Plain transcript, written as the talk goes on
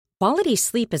Quality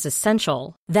sleep is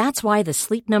essential. That's why the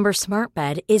Sleep Number Smart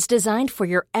Bed is designed for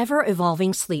your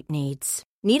ever-evolving sleep needs.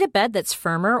 Need a bed that's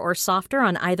firmer or softer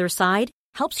on either side?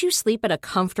 Helps you sleep at a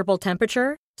comfortable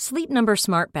temperature? Sleep Number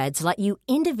Smart Beds let you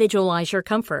individualize your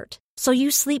comfort, so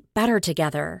you sleep better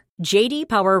together. J.D.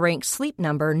 Power ranks Sleep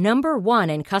Number number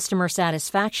 1 in customer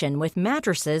satisfaction with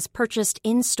mattresses purchased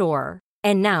in-store.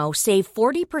 And now, save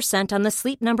 40% on the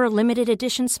Sleep Number Limited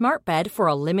Edition Smart Bed for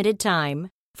a limited time.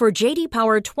 For J.D.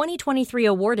 Power 2023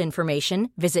 award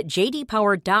information, visit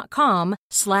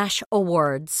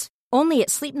jdpower.com/awards. Only at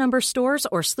Sleep Number stores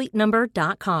or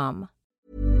sleepnumber.com.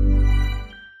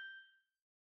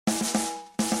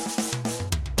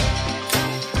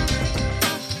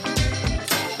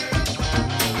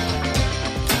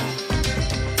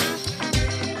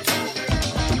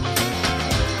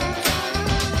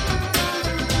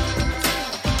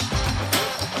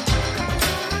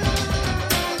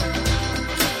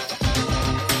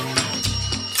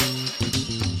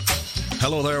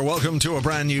 Hello there, welcome to a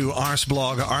brand new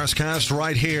Arsblog Arscast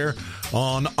right here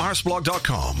on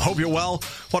arsblog.com. Hope you're well.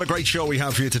 What a great show we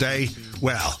have for you today.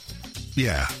 Well,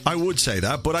 yeah, I would say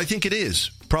that, but I think it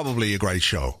is probably a great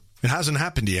show. It hasn't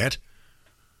happened yet.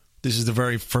 This is the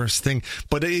very first thing,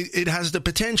 but it has the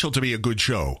potential to be a good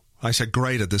show. I said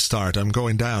great at the start. I'm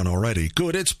going down already.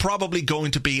 Good. It's probably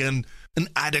going to be an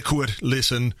adequate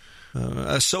listen,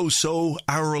 a so-so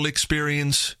aural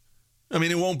experience. I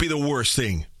mean, it won't be the worst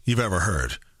thing you've ever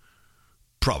heard.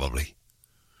 Probably.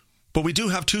 But we do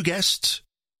have two guests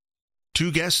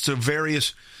of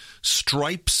various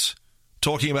stripes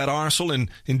talking about Arsenal in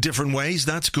different ways.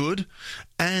 That's good.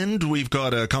 And we've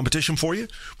got a competition for you.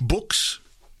 Books.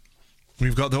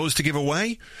 We've got those to give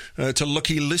away to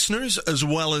lucky listeners. As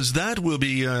well as that, we'll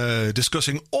be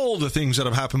discussing all the things that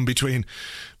have happened between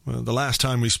the last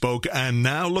time we spoke and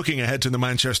now, looking ahead to the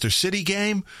Manchester City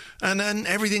game, and then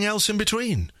everything else in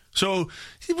between. So,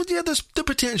 yeah, there's the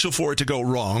potential for it to go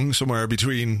wrong somewhere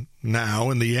between now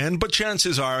and the end, but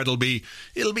chances are it'll be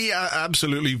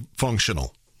absolutely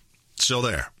functional. So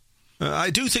there. I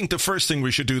do think the first thing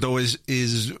we should do, though,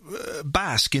 is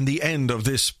bask in the end of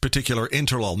this particular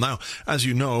interlull. Now, as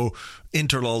you know,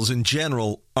 interlulls in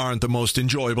general aren't the most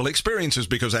enjoyable experiences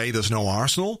because, A, there's no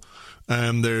Arsenal.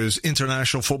 There's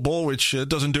international football, which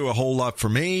doesn't do a whole lot for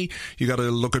me. You got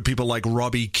to look at people like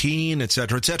Robbie Keane,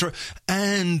 etc., etc.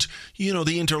 And, you know,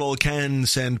 the interlull can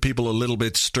send people a little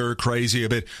bit stir-crazy, a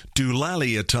bit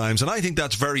doolally at times. And I think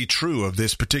that's very true of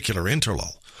this particular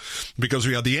interlull. Because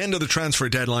we had the end of the transfer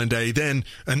deadline day, then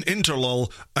an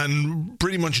interlull, and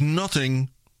pretty much nothing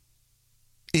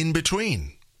in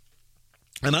between.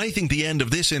 And I think the end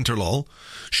of this interlull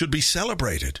should be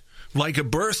celebrated like a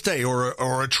birthday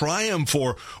or a triumph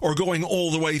or going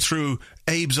all the way through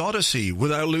Abe's Odyssey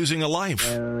without losing a life.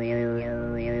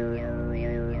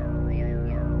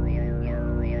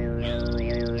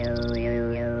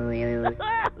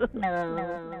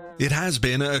 It has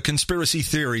been a conspiracy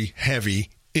theory heavy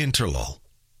interlull.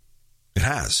 It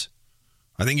has.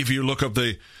 I think if you look up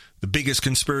the biggest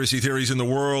conspiracy theories in the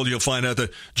world, you'll find out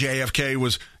that JFK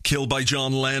was killed by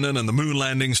John Lennon and the moon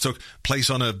landings took place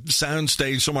on a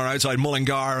soundstage somewhere outside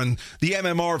Mullingar, and the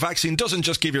MMR vaccine doesn't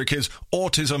just give your kids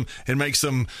autism, it makes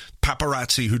them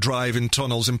paparazzi who drive in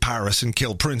tunnels in Paris and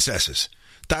kill princesses.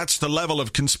 That's the level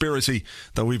of conspiracy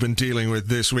that we've been dealing with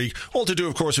this week. All to do,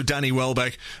 of course, with Danny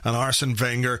Welbeck and Arsene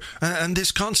Wenger, and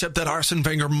this concept that Arsene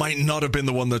Wenger might not have been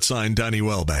the one that signed Danny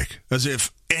Welbeck, as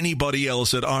if anybody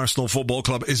else at Arsenal Football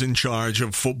Club is in charge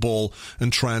of football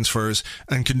and transfers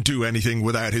and can do anything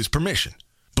without his permission.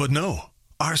 But no,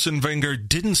 Arsene Wenger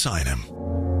didn't sign him.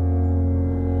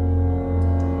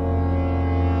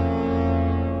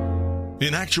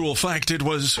 In actual fact, it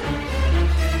was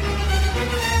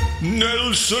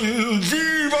Nelson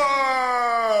Vivas!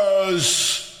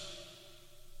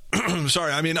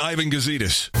 Sorry, I mean Ivan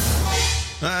Gazidis.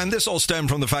 And this all stemmed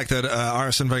from the fact that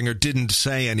Arsene Wenger didn't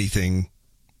say anything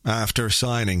after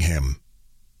signing him.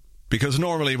 Because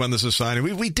normally when there's a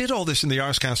signing, we did all this in the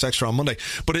Arscast Extra on Monday,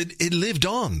 but it lived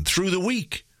on through the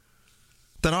week.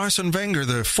 That Arsene Wenger,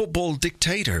 the football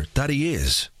dictator that he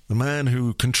is, the man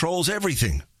who controls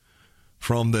everything,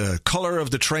 from the colour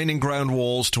of the training ground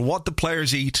walls to what the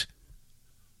players eat,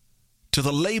 to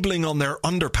the labelling on their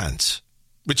underpants,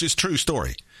 which is true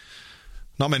story.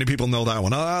 Not many people know that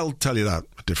one. I'll tell you that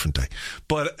a different day.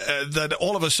 But that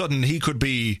all of a sudden he could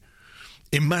be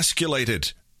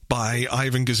emasculated by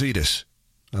Ivan Gazidis,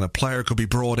 and a player could be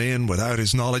brought in without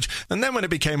his knowledge. And then when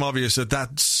it became obvious that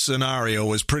that scenario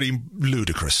was pretty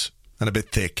ludicrous and a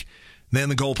bit thick, then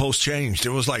the goalpost changed.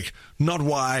 It was like, not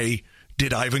why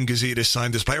did Ivan Gazidis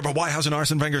sign this player, but why hasn't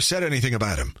Arsene Wenger said anything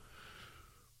about him?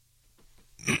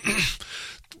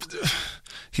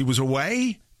 he was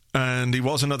away and he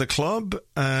wasn't at the club,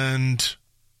 and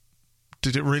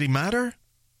did it really matter?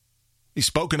 He's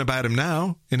spoken about him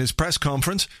now in his press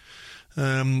conference.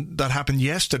 That happened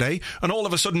yesterday, and all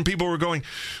of a sudden people were going,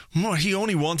 well, he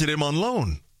only wanted him on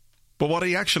loan. But what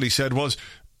he actually said was,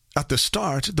 at the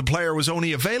start, the player was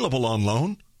only available on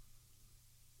loan.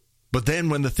 But then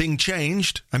when the thing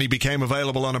changed and he became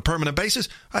available on a permanent basis,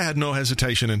 I had no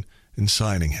hesitation in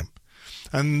signing him.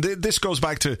 And this goes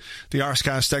back to the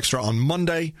Arscast Extra on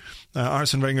Monday.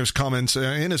 Arsene Wenger's comments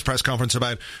in his press conference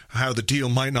about how the deal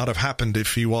might not have happened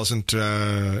if he wasn't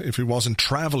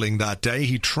travelling that day.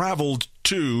 He travelled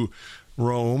to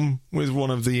Rome with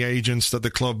one of the agents that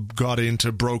the club got in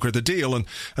to broker the deal. And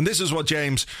this is what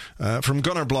James from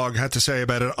Gunner Blog had to say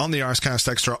about it on the Arscast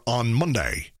Extra on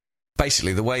Monday.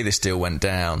 Basically, the way this deal went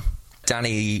down,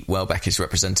 Danny Welbeck is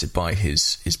represented by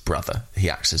his brother. He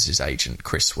acts as his agent,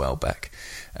 Chris Welbeck.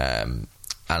 And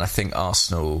I think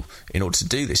Arsenal, in order to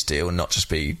do this deal and not just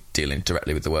be dealing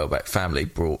directly with the Welbeck family,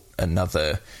 brought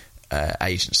another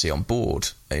agency on board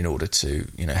in order to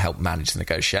help manage the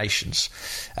negotiations.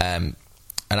 And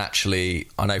actually,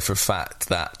 I know for a fact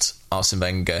that Arsene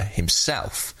Wenger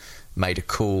himself made a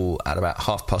call at about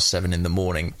 7:30 in the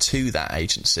morning to that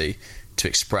agency to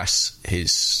express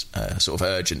his sort of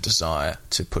urgent desire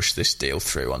to push this deal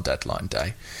through on deadline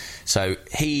day. So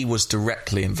he was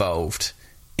directly involved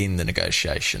in the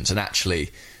negotiations, and actually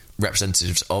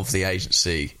representatives of the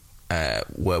agency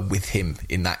were with him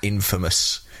in that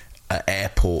infamous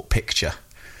airport picture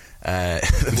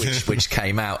which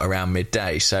came out around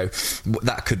midday. So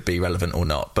that could be relevant or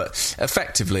not, but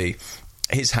effectively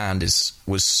his hand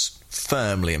was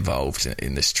firmly involved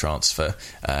in this transfer.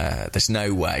 There's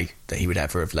no way that he would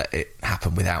ever have let it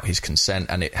happen without his consent,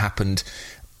 and it happened,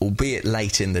 albeit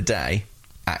late in the day,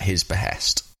 at his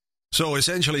behest. So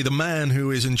essentially the man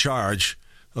who is in charge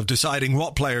of deciding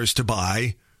what players to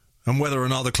buy and whether or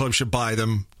not the club should buy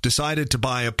them decided to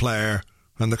buy a player,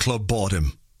 and the club bought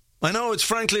him. I know, it's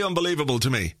frankly unbelievable to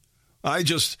me. I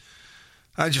just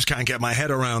can't get my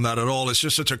head around that at all. It's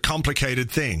just such a complicated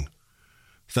thing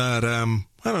that,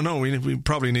 I don't know, we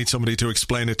probably need somebody to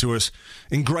explain it to us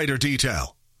in greater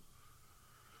detail.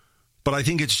 But I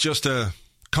think it's just a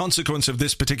consequence of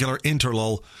this particular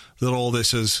interlull that all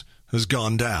this has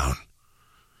gone down.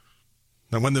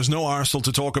 And when there's no Arsenal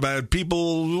to talk about,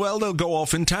 people, well, they'll go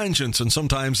off in tangents, and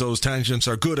sometimes those tangents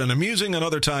are good and amusing, and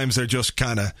other times they're just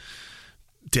kind of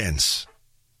dense.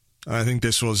 I think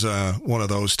this was one of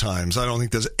those times. I don't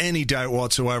think there's any doubt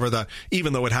whatsoever that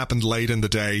even though it happened late in the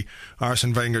day,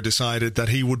 Arsene Wenger decided that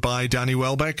he would buy Danny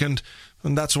Welbeck, and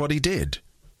that's what he did.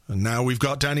 And now we've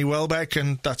got Danny Welbeck,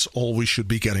 and that's all we should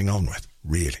be getting on with,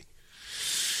 really.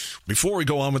 Before we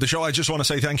go on with the show, I just want to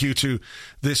say thank you to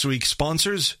this week's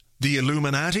sponsors, the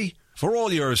Illuminati. For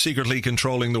all your secretly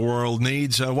controlling the world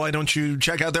needs, why don't you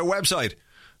check out their website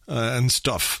and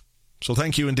stuff. So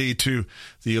thank you indeed to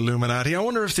the Illuminati. I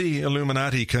wonder if the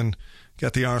Illuminati can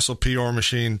get the Arsenal PR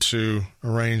machine to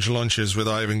arrange lunches with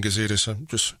Ivan Gazidis. I'm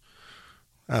just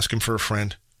asking for a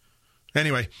friend.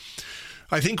 Anyway,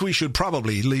 I think we should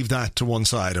probably leave that to one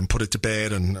side and put it to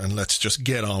bed, and let's just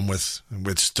get on with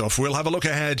stuff. We'll have a look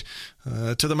ahead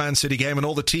to the Man City game and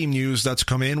all the team news that's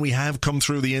come in. We have come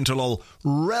through the interlull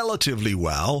relatively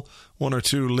well. One or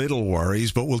two little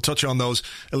worries, but we'll touch on those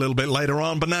a little bit later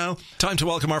on. But now, time to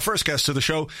welcome our first guest to the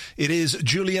show. It is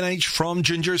Julian H. from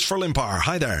Gingers for Limpar.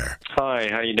 Hi there. Hi,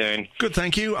 how you doing? Good,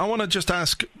 thank you. I want to just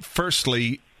ask,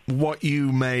 firstly, what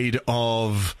you made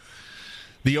of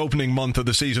the opening month of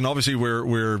the season. Obviously,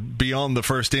 we're beyond the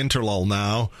first interlull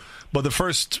now, but the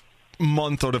first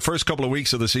month or the first couple of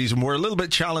weeks of the season were a little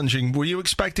bit challenging. Were you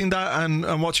expecting that?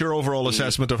 And what's your overall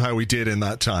assessment of how we did in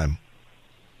that time?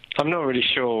 I'm not really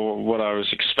sure what I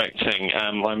was expecting.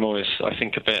 I'm always, I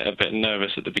think, a bit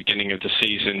nervous at the beginning of the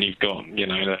season. You've got,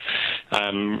 the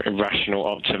irrational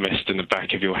optimist in the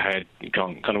back of your head. You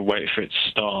can't kind of wait for it to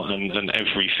start, and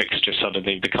every fixture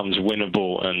suddenly becomes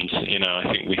winnable. And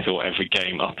I think we thought every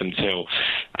game up until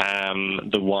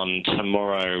the one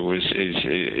tomorrow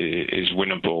is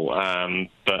winnable.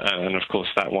 But of course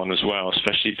that one as well,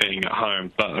 especially being at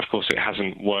home. But of course it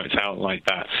hasn't worked out like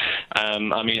that.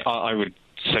 I would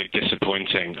say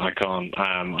disappointing. I can't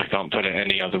put it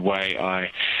any other way.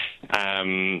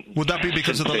 Would that be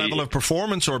because of the level of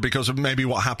performance, or because of maybe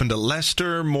what happened at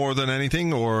Leicester more than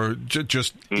anything, or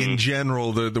just in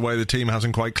general the way the team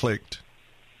hasn't quite clicked?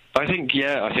 I think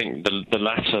the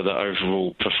latter, the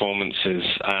overall performances,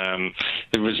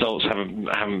 the results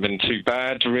haven't been too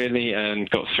bad really, and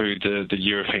got through the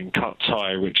European Cup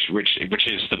tie, which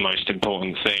is the most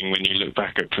important thing when you look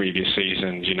back at previous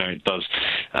seasons. You know, it does.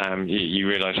 You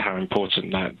realise how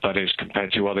important that is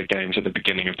compared to other games at the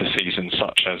beginning of the season,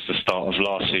 such as the start of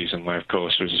last season, where of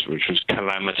course which was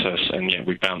calamitous, and yet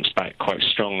we bounced back quite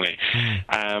strongly.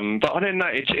 But I don't know.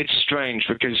 It's strange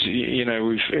because you know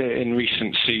we've in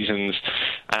recent seasons.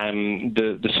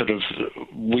 The sort of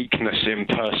weakness in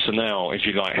personnel, if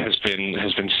you like, has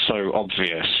been so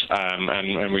obvious,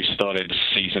 and we started the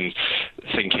season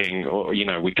thinking, you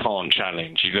know, we can't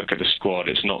challenge. You look at the squad;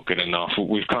 it's not good enough.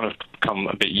 We've kind of come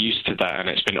a bit used to that, and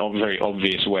it's been very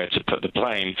obvious where to put the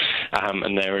blame.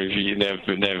 And there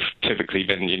have typically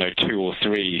been, you know, 2 or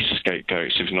 3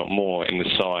 scapegoats, if not more, in the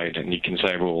side, and you can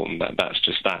say, well, that's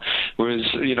just that. Whereas,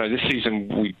 you know, this season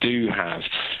we do have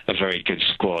a very good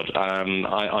squad.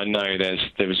 I know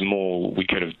there was more we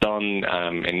could have done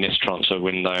in this transfer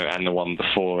window and the one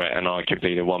before it, and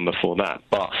arguably the one before that.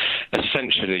 But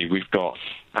essentially, we've got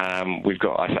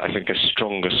I think a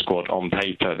stronger squad on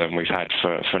paper than we've had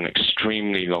for an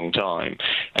extremely long time.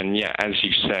 And yet, as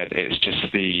you said, it's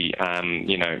just the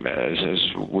you know,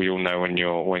 as we all know when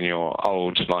you're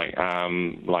old like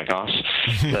us,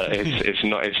 that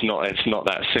it's not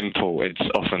that simple. It's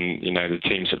often, you know, the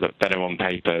teams that look better on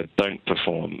paper don't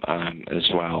perform as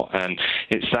well, and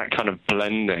it's that kind of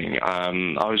blending.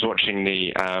 I was watching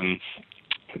the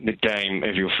game,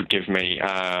 if you'll forgive me,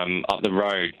 up the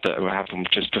road that happened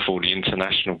just before the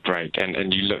international break,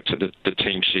 and you looked at the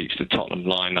team sheets, the Tottenham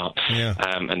lineup,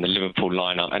 and the Liverpool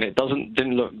lineup, and it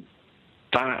didn't look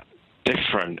that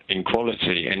different in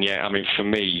quality, and yet, I mean, for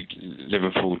me,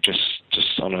 Liverpool just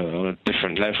on a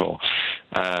different level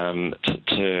to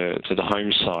the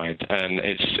home side, and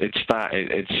it's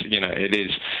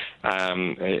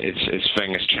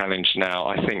Wenger's challenge now.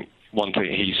 I think one thing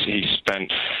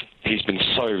he's been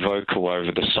so vocal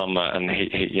over the summer, and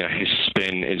his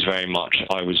spin is very much,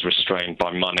 I was restrained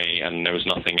by money and there was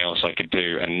nothing else I could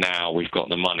do, and now we've got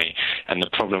the money. And the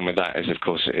problem with that is, of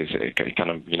course, it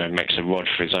kind of, you know, makes a rod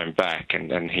for his own back, and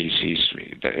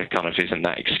it kind of isn't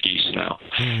that excuse now.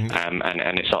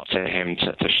 And it's up to him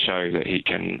to show that he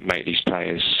can make these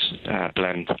players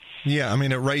blend. Yeah, I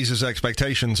mean, it raises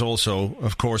expectations also,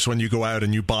 of course, when you go out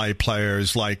and you buy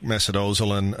players like Mesut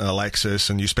Ozil and Alexis,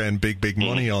 and you spend big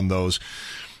money on those.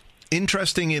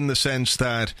 Interesting in the sense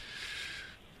that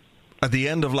at the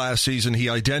end of last season, he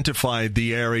identified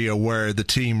the area where the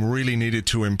team really needed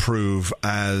to improve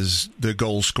as the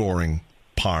goal-scoring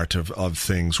part of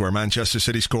things, where Manchester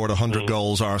City scored 100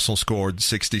 goals, Arsenal scored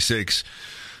 66.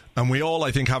 And we all,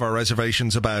 I think, have our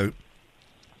reservations about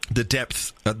the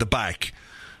depth at the back.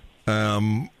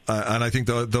 And I think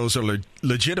those are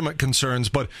legitimate concerns,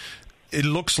 but it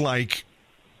looks like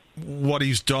what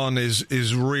he's done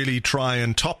is really try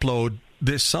and top-load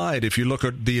this side. If you look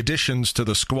at the additions to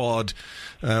the squad,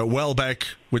 Welbeck,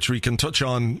 which we can touch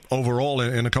on overall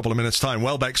in a couple of minutes' time,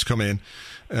 Welbeck's come in.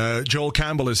 Joel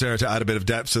Campbell is there to add a bit of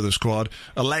depth to the squad.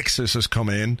 Alexis has come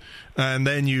in. And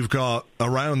then you've got,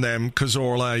 around them,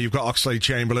 Cazorla, you've got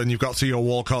Oxlade-Chamberlain, you've got Theo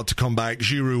Walcott to come back.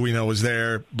 Giroud, we know, is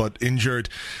there, but injured.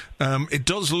 It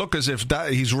does look as if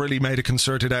that he's really made a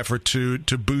concerted effort to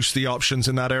boost the options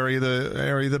in that area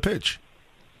of the pitch.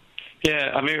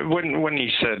 Yeah, I mean, when he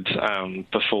said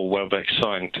before Welbeck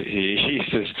signed, he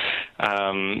says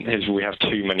we have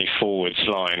too many forwards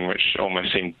line, which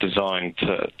almost seemed designed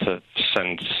to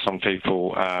send some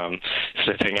people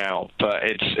flipping out. But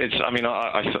it's. I mean,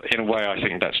 in a way, I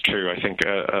think that's true. I think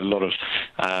a lot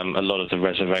of the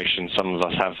reservations some of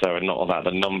us have there are not about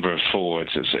the number of forwards.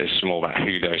 It's more about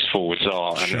who those forwards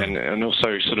are, sure. and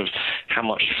also sort of how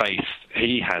much faith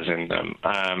he has in them.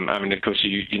 I mean, of course,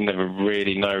 you never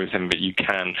really know with him, but you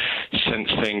can sense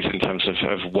things in terms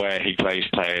of where he plays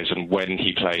players and when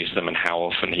he plays them and how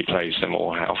often he plays them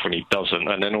or how often he doesn't,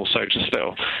 and then also just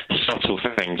little subtle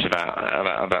things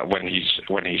about when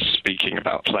he's speaking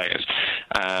about players.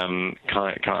 I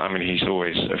mean, he's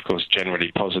always, of course,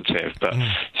 generally positive, but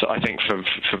so I think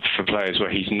for players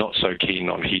where he's not so keen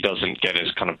on, he doesn't get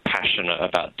as kind of passionate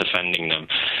about defending them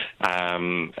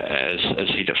as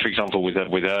he does. For example, with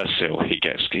Özil, he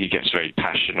gets very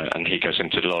passionate and he goes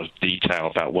into a lot of detail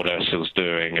about what Ozil's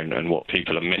doing and what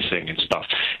people are missing and stuff.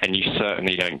 And you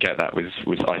certainly don't get that with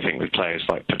I think with players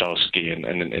like Podolski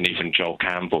and even Joel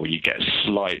Campbell. You get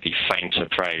slightly fainter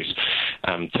praise,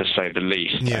 to say the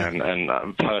least. Yeah.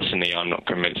 And personally, I'm not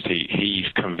convinced he's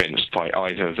convinced by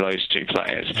either of those two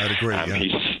players. I'd agree.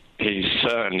 Yeah. He's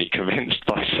certainly convinced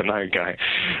by Sanogo,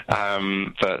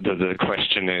 but the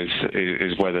question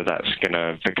is whether that's going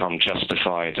to become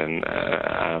justified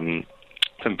and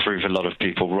prove a lot of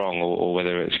people wrong, or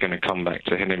whether it's going to come back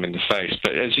to hit him in the face.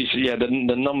 But as you see,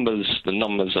 the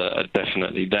numbers are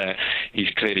definitely there.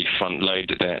 He's clearly front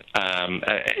loaded it.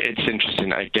 It's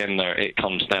interesting again, though. It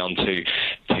comes down to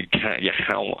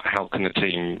how can the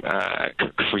team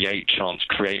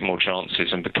create more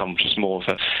chances and become just more of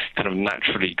a kind of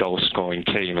naturally goal scoring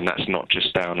team, and that's not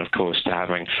just down, of course, to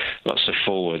having lots of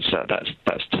forwards.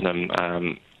 That's to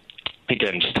them.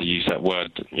 Again, just to use that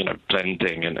word,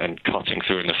 blending and cutting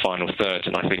through in the final third.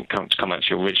 And I think to come back to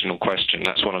your original question,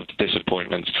 that's one of the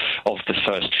disappointments of the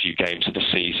first few games of the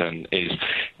season, is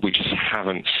we just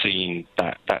haven't seen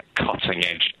that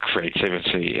cutting-edge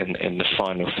creativity in the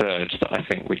final thirds that I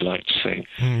think we'd like to see.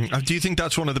 Do you think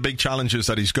that's one of the big challenges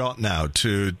that he's got now,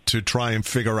 to try and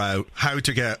figure out how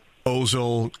to get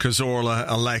Ozil, Cazorla,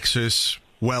 Alexis,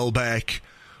 Welbeck,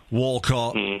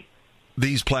 Walcott,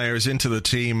 these players into the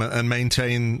team and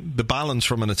maintain the balance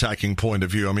from an attacking point of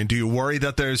view? I mean, do you worry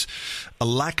that there's a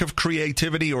lack of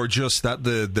creativity, or just that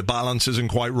the balance isn't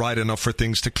quite right enough for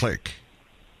things to click?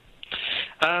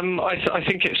 I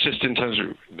think it's just in terms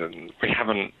of we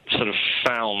haven't sort of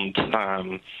found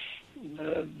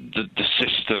the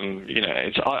system.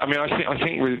 I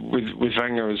think with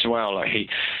Wenger as well, like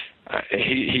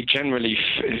he generally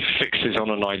fixes on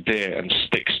an idea and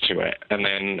sticks to it, and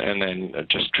then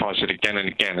just tries it again and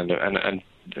again. And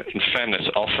in fairness,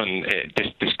 often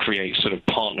this creates sort of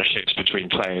partnerships between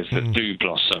players that do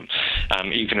blossom,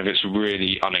 even if it's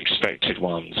really unexpected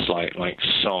ones, like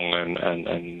Song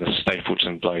and the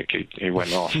Stapleton bloke who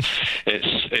went off.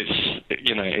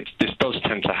 This does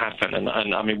tend to happen, and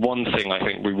I mean, one thing I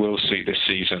think we will see this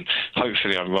season,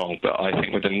 hopefully I'm wrong, but I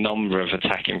think with the number of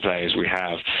attacking players we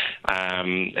have,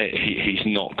 he's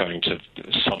not going to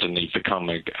suddenly become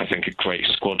a great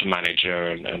squad manager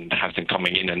and have them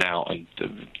coming in and out and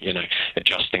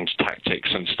adjusting to tactics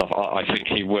and stuff. I think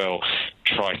he will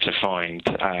try to find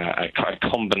a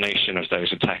combination of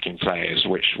those attacking players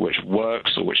which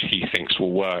works, or which he thinks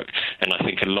will work, and I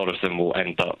think a lot of them will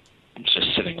end up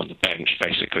just sitting on the bench,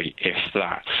 basically, if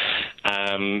that.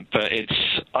 But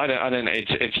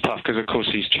it's tough, because of course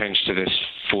he's changed to this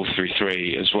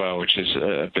 4-3-3 as well, which is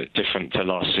a bit different to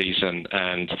last season,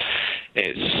 and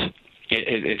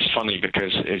it's funny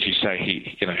because, as you say,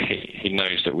 he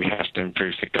knows that we have to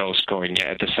improve the goal scoring, yet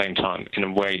at the same time, in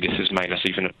a way, this has made us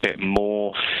even a bit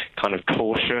more kind of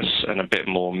cautious and a bit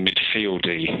more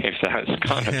midfieldy, if that's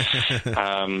kind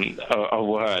of a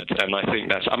word. And I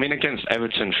think against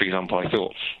Everton, for example, I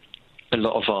thought a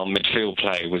lot of our midfield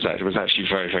play was actually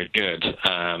very, very good,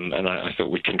 and I thought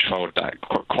we controlled that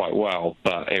quite well.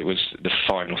 But it was the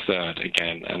final third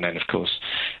again, and then of course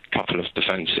a couple of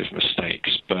defensive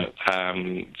mistakes. But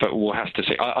we'll have to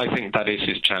see. I think that is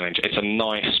his challenge. It's a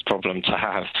nice problem to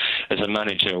have as a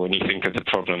manager when you think of the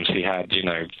problems he had,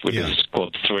 with his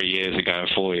squad 3 years ago and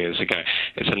 4 years ago.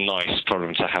 It's a nice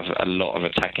problem to have a lot of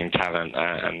attacking talent,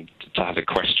 and to have the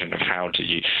question of how do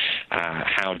you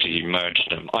merge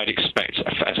them. I'd expect,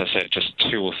 as I said, just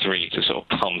 2 or 3 to sort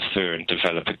of come through and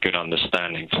develop a good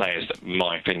understanding. Players that, in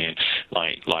my opinion,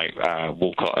 like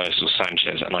Walcott, Ozil,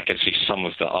 Sanchez, and I can see some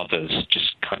of the others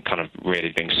just kind of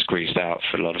really being squeezed out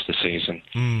for a lot of the season.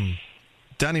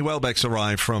 Danny Welbeck's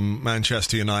arrived from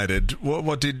Manchester United.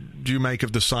 What did you make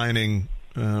of the signing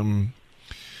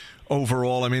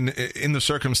overall? I mean, in the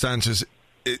circumstances,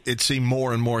 it seemed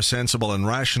more and more sensible and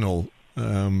rational,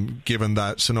 given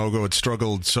that Sanogo had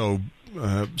struggled so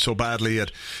badly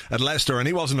at Leicester, and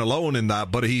he wasn't alone in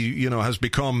that, but he has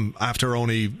become, after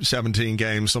only 17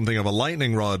 games, something of a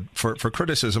lightning rod for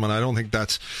criticism. And I don't think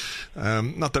that's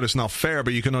not that it's not fair,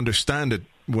 but you can understand it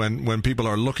when people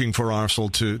are looking for Arsenal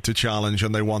to challenge,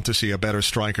 and they want to see a better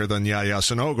striker than Yaya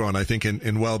Sanogo. And I think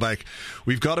in Welbeck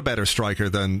we've got a better striker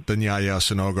than Yaya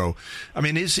Sanogo. I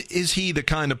mean, is he the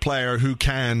kind of player who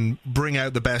can bring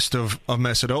out the best of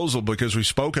Mesut Ozil? Because we've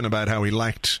spoken about how he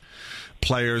lacked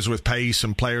players with pace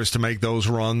and players to make those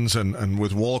runs, and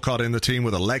with Walcott in the team,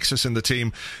 with Alexis in the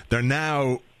team, they're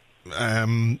now,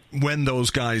 when those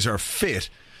guys are fit,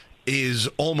 is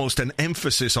almost an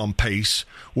emphasis on pace,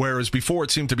 whereas before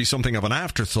it seemed to be something of an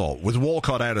afterthought. With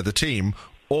Walcott out of the team,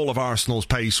 all of Arsenal's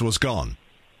pace was gone.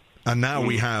 And now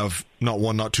we have not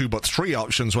one, not two, but three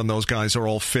options when those guys are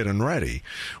all fit and ready,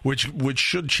 which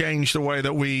should change the way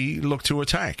that we look to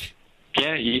attack.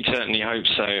 Yeah, you'd certainly hope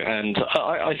so, and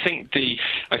I think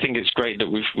it's great that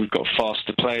we've got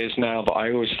faster players now. But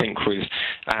I always think with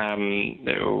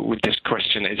this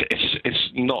question,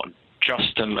 it's not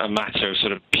just a matter of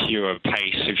sort of pure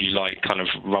pace, if you like, kind of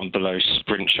run below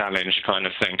sprint challenge kind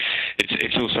of thing.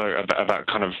 It's also about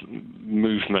kind of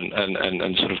movement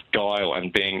and sort of guile,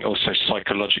 and being also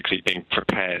psychologically being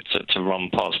prepared to run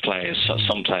past players. So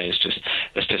some players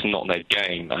that's just not their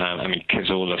game. I mean,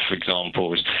 Cazorla, for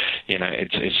example,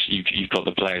 you've got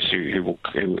the players who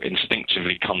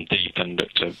instinctively come deep and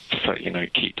look to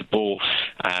keep the ball,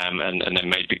 and then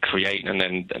maybe create, and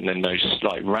then those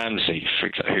like Ramsey, for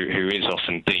example, who is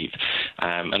often deep,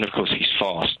 and of course he's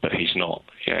fast, but he's not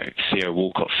Theo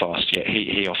Walcott fast yet.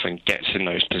 He often gets in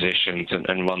those positions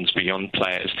and runs beyond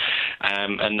players,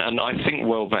 and I think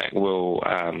Welbeck will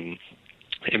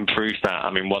improve that. I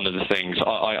mean, one of the things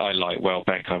I like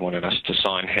Welbeck. I wanted us to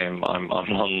sign him. I'm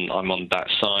on that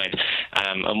side,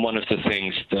 and one of the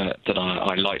things that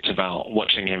I liked about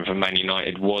watching him for Man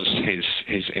United was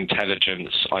his intelligence,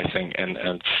 I think,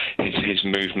 and his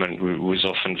movement was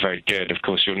often very good. Of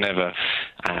course, you're never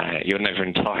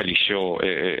entirely sure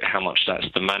how much that's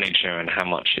the manager and how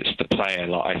much it's the player.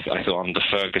 Like I thought under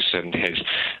Ferguson,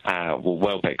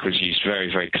 Welbeck was used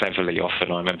very, very cleverly.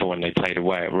 Often, I remember when they played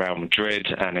away at Real Madrid.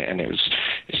 And it was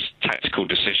his tactical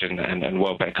decision, and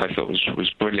Welbeck I thought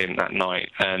was brilliant that night,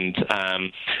 and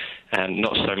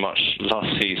not so much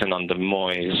last season under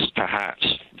Moyes, perhaps.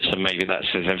 So maybe that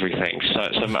says everything. So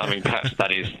I mean, perhaps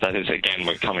that is again,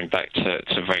 we're coming back to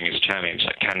Wenger's challenge.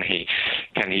 Like, can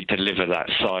he deliver that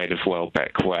side of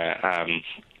Welbeck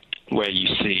where you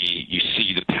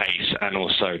see the pace and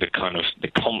also the kind of the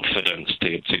confidence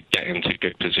to get into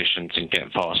good positions and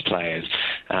get past players,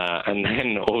 and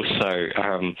then also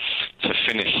to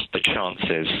finish the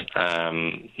chances.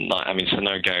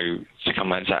 Sanogo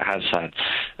has had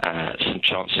some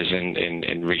chances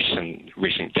in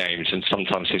recent games, and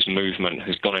sometimes his movement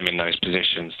has got him in those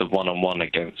positions. The one-on-one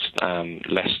against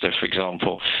Leicester, for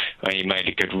example, where he made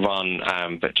a good run,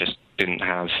 but just didn't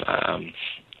have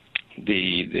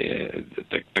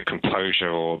the composure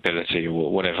or ability,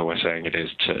 or whatever we're saying it is,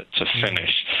 to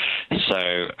finish.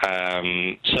 So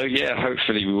yeah,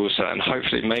 hopefully we will, and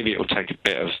hopefully maybe it will take a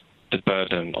bit of the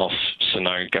burden off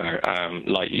Sanogo.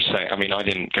 Like you say, I mean, I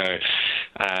didn't go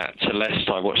to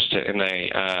Leicester. I watched it in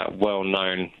a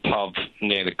well-known pub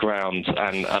near the ground,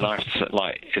 and I have to,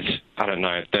 I don't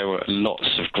know, there were lots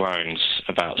of groans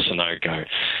about Sanogo,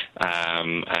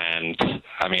 and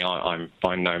I mean, I'm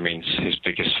by no means his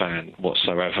biggest fan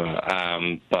whatsoever,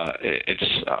 but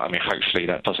I mean, hopefully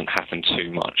that doesn't happen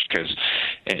too much, because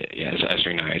as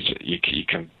we know, you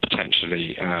could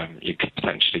potentially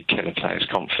kill a player's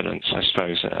confidence, I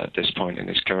suppose, at this point in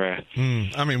his career.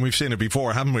 I mean, we've seen it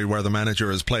before, haven't we, where the manager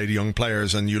has played young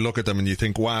players and you look at them and you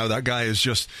think, wow, that guy is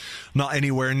just not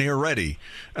anywhere near ready,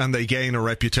 and they gain a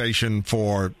reputation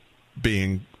for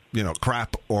being,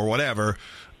 crap or whatever,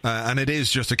 and it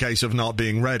is just a case of not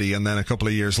being ready, and then a couple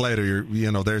of years later,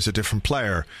 there's a different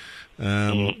player.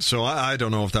 So I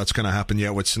don't know if that's going to happen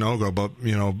yet with Sanogo, but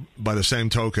by the same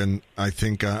token, I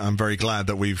think I'm very glad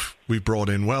that we've brought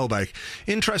in Welbeck.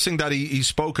 Interesting that he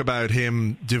spoke about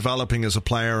him developing as a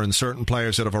player, and certain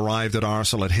players that have arrived at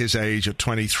Arsenal at his age at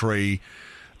 23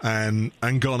 and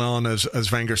gone on,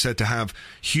 as Wenger said, to have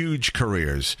huge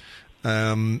careers.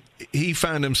 He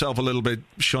found himself a little bit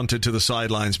shunted to the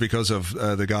sidelines because of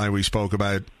the guy we spoke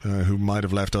about, who might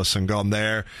have left us and gone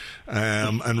there,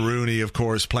 and Rooney, of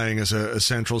course, playing as a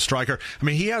central striker. I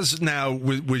mean, he has now,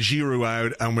 with Giroud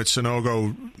out and with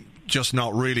Sanogo just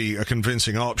not really a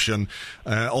convincing option,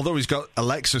 although he's got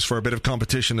Alexis for a bit of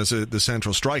competition as the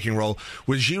central striking role.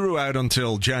 With Giroud out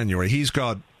until January, he's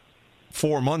got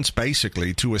 4 months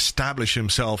basically to establish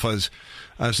himself as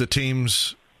the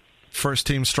team's first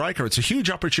team striker. It's a huge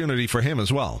opportunity for him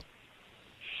as well.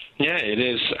 Yeah, it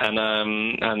is, and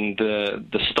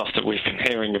the stuff that we've been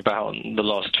hearing about in the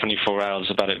last 24 hours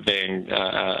about it being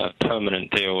a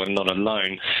permanent deal and not a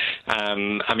loan,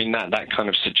 I mean, that kind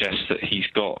of suggests that he's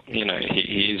got, he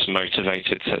is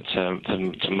motivated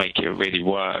to make it really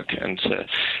work and to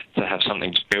have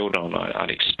something to build on. I'd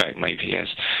expect maybe he has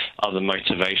other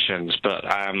motivations,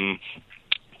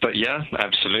 but yeah,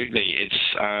 absolutely.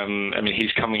 It's, I mean,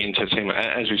 he's coming into a team,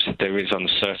 as we've said, there is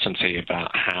uncertainty about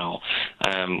how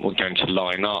we're going to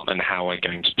line up and how we're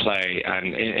going to play.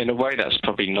 And in a way, that's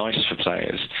probably nice for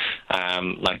players.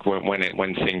 Like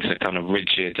when things are kind of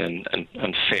rigid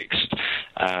and fixed,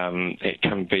 it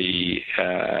can be,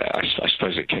 I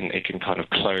suppose it can kind of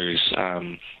close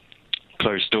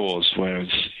closed doors. Whereas,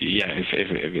 if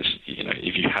it's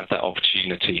if you have that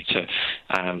opportunity to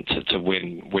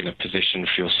win a position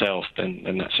for yourself,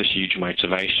 then that's a huge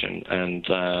motivation. And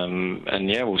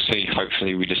we'll see.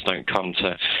 Hopefully, we just don't come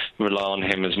to rely on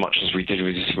him as much as we did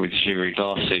with Giroud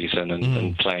last season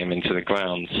and play him into the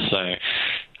ground. So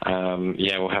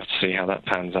we'll have to see how that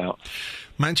pans out.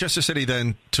 Manchester City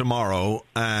then tomorrow,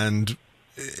 and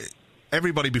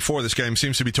everybody before this game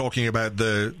seems to be talking about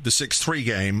the 6-3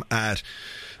 game at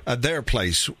their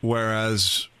place,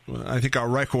 whereas I think our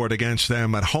record against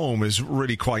them at home is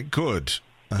really quite good.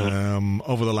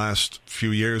 Over the last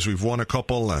few years, we've won a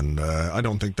couple, and I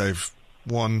don't think they've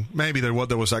won. Maybe there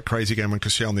was that crazy game when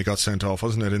Koscielny got sent off,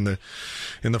 wasn't it, in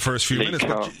the first few minutes?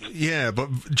 But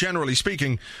generally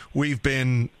speaking, we've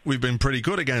been pretty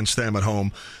good against them at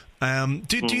home.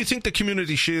 Do you think the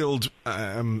Community Shield?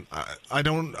 I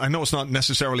know it's not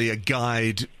necessarily a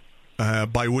guide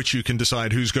by which you can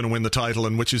decide who's going to win the title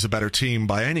and which is a better team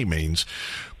by any means,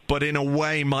 but in a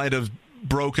way might have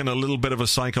broken a little bit of a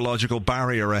psychological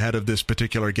barrier ahead of this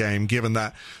particular game, given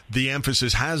that the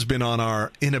emphasis has been on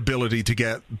our inability to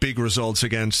get big results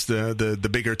against the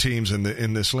bigger teams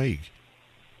in this league.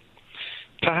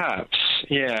 Perhaps,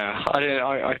 yeah.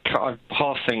 I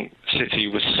half think City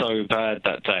was so bad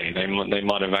that day. They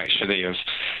might have actually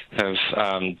have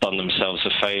done themselves a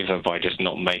favour by just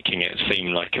not making it seem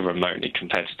like a remotely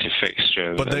competitive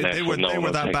fixture. But they were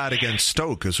that bad against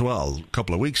Stoke as well a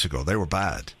couple of weeks ago. They were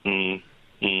bad.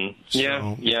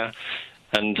 Yeah.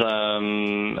 And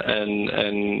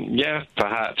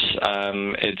perhaps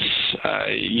it's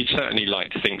you'd certainly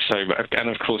like to think so, and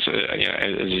of course,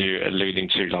 as you're alluding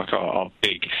to, like our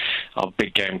big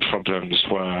game problems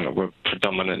were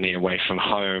predominantly away from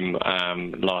home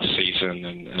last season,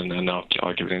 and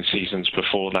arguably in seasons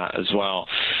before that as well.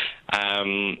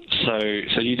 So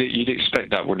you'd expect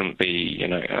that wouldn't be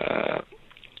a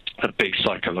big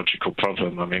psychological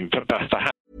problem. I mean,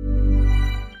 perhaps.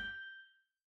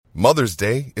 Mother's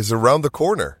Day is around the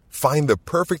corner. Find the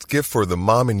perfect gift for the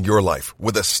mom in your life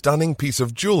with a stunning piece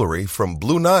of jewelry from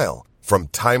Blue Nile. From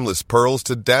timeless pearls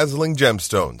to dazzling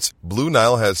gemstones, Blue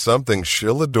Nile has something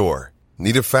she'll adore.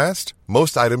 Need it fast?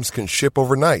 Most items can ship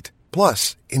overnight.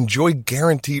 Plus, enjoy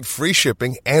guaranteed free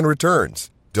shipping and returns.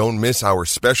 Don't miss our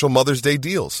special Mother's Day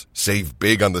deals. Save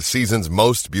big on the season's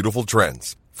most beautiful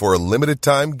trends. For a limited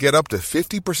time, get up to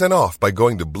 50% off by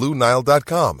going to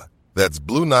BlueNile.com. That's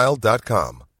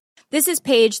BlueNile.com. This is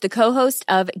Paige, the co-host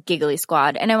of Giggly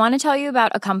Squad, and I want to tell you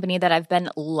about a company that I've been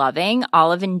loving,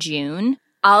 Olive & June.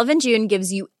 Olive & June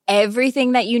gives you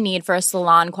everything that you need for a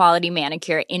salon-quality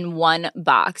manicure in one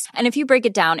box. And if you break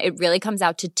it down, it really comes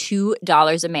out to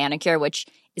 $2 a manicure, which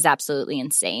is absolutely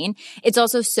insane. It's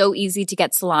also so easy to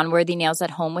get salon-worthy nails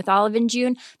at home with Olive &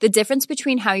 June. The difference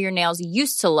between how your nails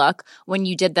used to look when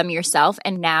you did them yourself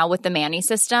and now with the Mani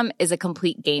system is a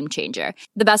complete game changer.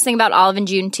 The best thing about Olive &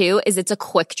 June, too, is it's a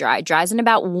quick dry. Dries in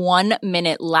about 1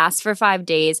 minute, lasts for 5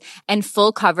 days, and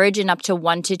full coverage in up to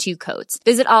 1 to 2 coats.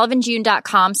 Visit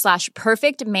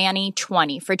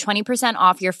oliveandjune.com/perfectmani20 for 20%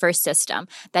 off your first system.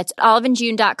 That's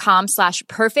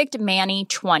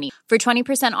oliveandjune.com/perfectmani20 for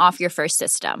 20% off your first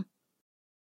system.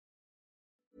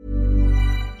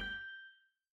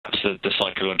 The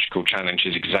psychological challenge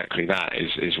is exactly that.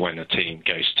 Is when a team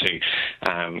goes to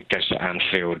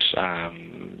Anfield,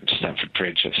 Stamford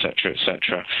Bridge,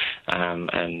 etc., and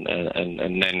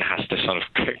then has to sort of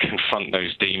confront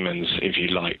those demons, if you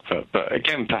like. But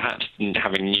again, perhaps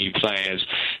having new players,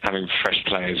 having fresh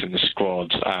players in the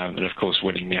squad, and of course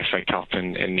winning the FA Cup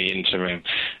in the interim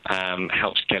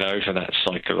helps get over that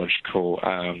psychological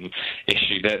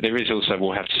issue. There is also,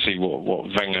 we'll have to see what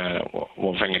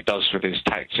Wenger does with his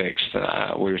tactics.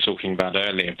 We were talking about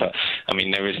earlier, but I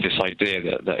mean, there is this idea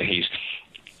that he's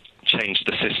changed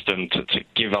the system to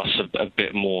give us a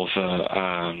bit more of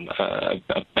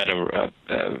a better, a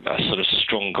sort of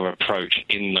stronger approach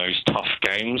in those tough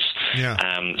games. Yeah.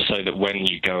 So that when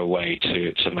you go away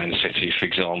to Man City, for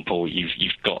example,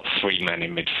 you've got 3 men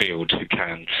in midfield who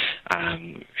can,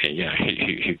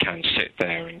 who can sit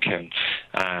there and can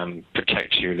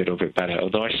protect you a little bit better.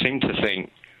 Although I seem to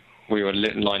think we were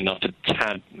lined up a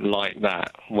tad like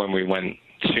that when we went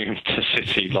to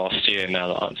City last year.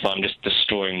 Now, so I'm just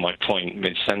destroying my point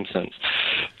mid-sentence.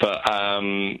 But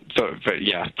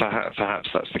yeah, perhaps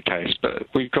that's the case. But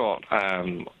we've got,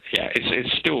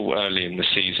 it's still early in the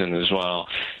season as well,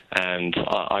 and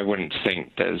I wouldn't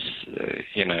think there's,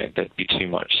 there'd be too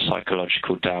much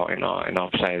psychological doubt in our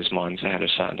players' minds ahead of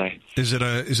Saturday. Is it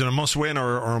a must-win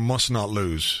or a must-not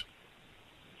lose?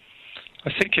 I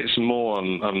think it's more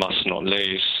a must not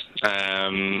lose,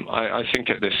 I think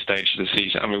at this stage of the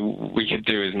season, I mean, we could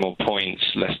do with more points.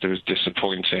 Leicester was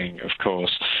disappointing, of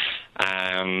course.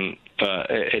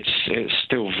 But it's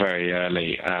still very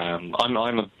early.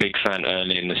 I'm a big fan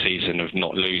early in the season of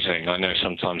not losing. I know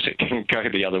sometimes it can go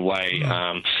the other way,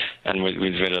 and with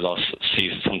Villa last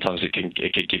season, sometimes it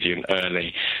could give you an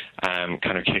early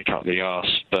kind of kick up the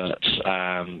arse. But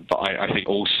I think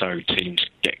also teams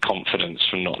get confidence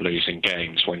from not losing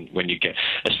games when you get,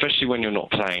 especially when you're not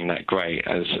playing that great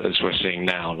as we're seeing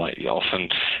now. Like often,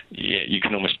 you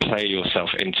can almost play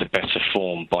yourself into better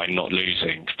form by not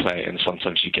losing. And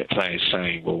sometimes you get players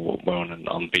saying, "Well, we're on an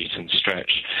unbeaten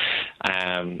stretch."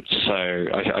 So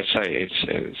I'd say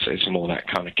it's more that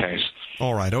kind of case.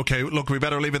 All right, okay. Look, we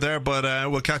better leave it there, but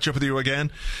we'll catch up with you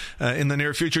again in the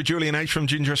near future. Julian H. from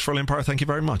Gingers for Limpar, thank you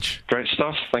very much. Great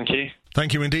stuff. Thank you.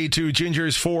 Thank you indeed to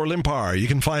Gingers for Limpar. You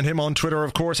can find him on Twitter,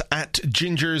 of course, at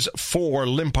Gingers for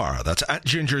Limpar. That's at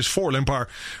Gingers for Limpar,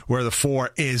 where the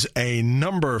 4 is a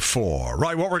number 4.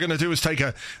 Right, what we're going to do is take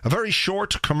a very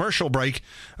short commercial break,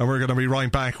 and we're going to be right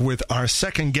back with our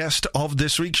second guest of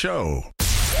this week's show.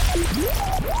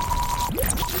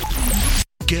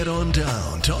 Get on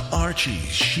down to Archie's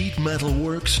Sheet Metal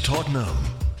Works Tottenham.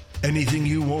 Anything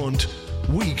you want,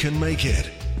 we can make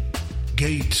it.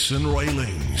 Gates and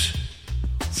railings,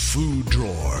 food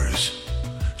drawers,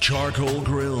 charcoal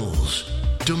grills,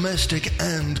 domestic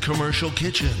and commercial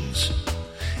kitchens,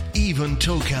 even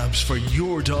toe caps for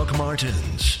your Doc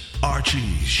Martens.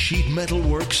 Archie's Sheet Metal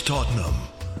Works Tottenham,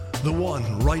 the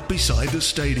one right beside the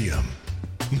stadium.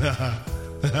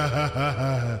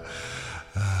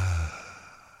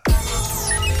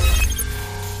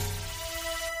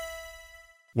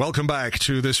 Welcome back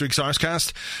to this week's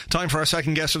Arscast. Time for our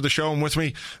second guest of the show, and with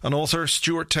me, an author,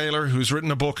 Stuart Taylor, who's written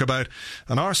a book about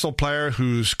an Arsenal player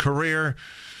whose career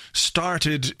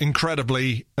started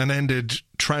incredibly and ended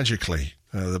tragically.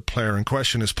 The player in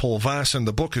question is Paul Vaesen.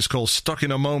 The book is called Stuck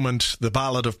in a Moment, The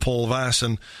Ballad of Paul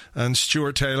Vaesen. And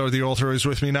Stuart Taylor, the author, is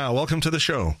with me now. Welcome to the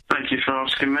show. Thank you for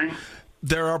asking me.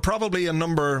 There are probably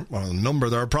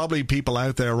there are probably people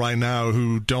out there right now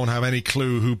who don't have any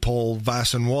clue who Paul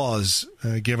Vaesen was,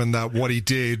 given that what he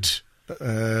did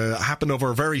happened over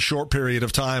a very short period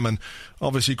of time and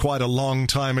obviously quite a long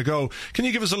time ago. Can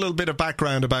you give us a little bit of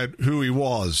background about who he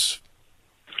was?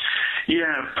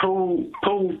 Yeah, Paul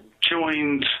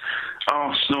joined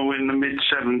Arsenal in the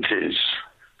mid-70s,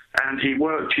 and he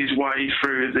worked his way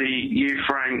through the youth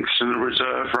ranks and the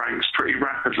reserve ranks pretty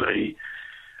rapidly.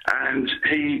 And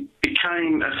he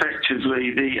became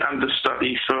effectively the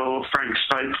understudy for Frank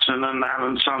Stapleton and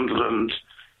Alan Sunderland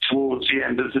towards the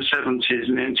end of the 70s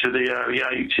and into the early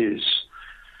 80s.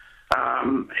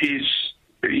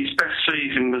 His best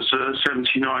season was the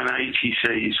 79-80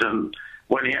 season,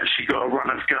 when he actually got a run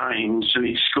of games and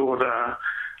he scored a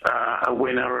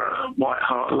winner at White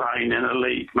Hart Lane in a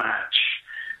league match.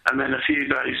 And then a few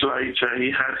days later, he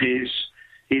had his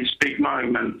big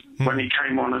moment when he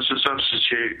came on as a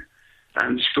substitute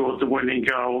and scored the winning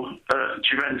goal at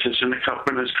Juventus in the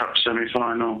Winners' Cup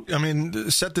semi-final. I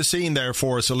mean, set the scene there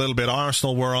for us a little bit.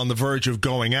 Arsenal were on the verge of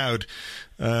going out.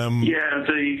 Yeah,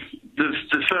 the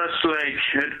first leg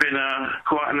had been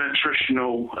quite an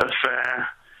attritional affair.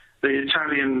 The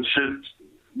Italians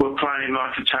were playing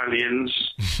like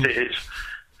Italians did,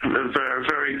 very,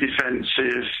 very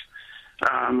defensive.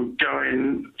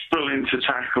 Going full into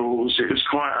tackles. It was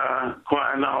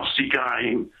quite a nasty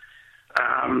game.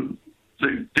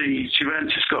 The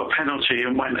Juventus got a penalty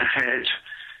and went ahead,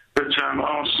 but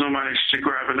Arsenal managed to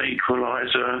grab an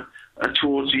equaliser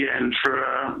towards the end for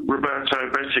a Roberto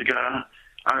Bettega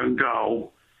own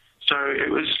goal. So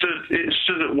it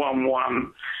stood at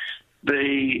 1-1.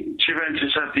 The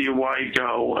Juventus had the away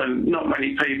goal, and not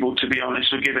many people, to be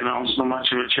honest, were giving Arsenal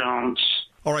much of a chance.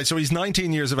 All right, so he's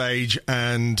 19 years of age,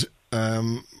 and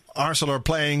Arsenal are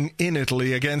playing in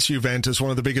Italy against Juventus,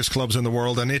 one of the biggest clubs in the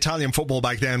world, and Italian football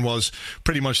back then was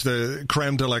pretty much the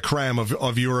creme de la creme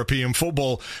of European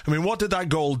football. I mean, what did that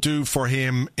goal do for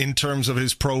him in terms of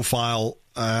his profile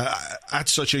at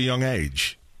such a young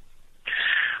age?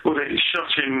 Well, it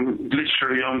shot him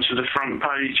literally onto the front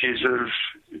pages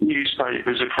of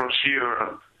newspapers across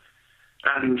Europe,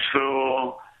 and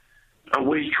for a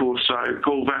week or so,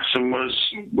 Paul Vaesen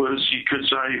was you could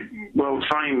say, world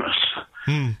famous.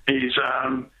 He's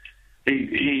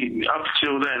he up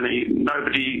till then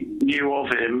nobody knew of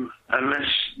him unless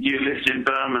you lived in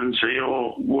Bermondsey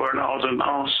or were an ardent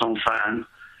Arsenal fan.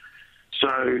 So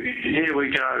here we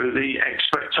go. The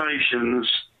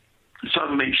expectations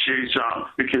suddenly shoot up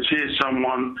because here's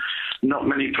someone not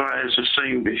many players have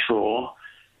seen before,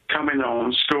 coming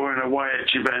on, scoring away at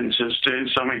Juventus, doing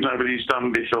something nobody's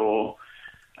done before.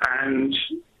 and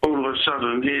all of a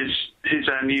sudden, here's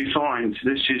our new find.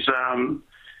 This is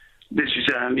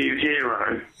our new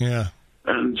hero. Yeah.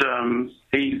 And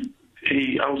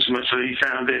he ultimately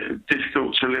found it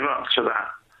difficult to live up to that.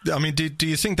 I mean, do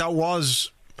you think that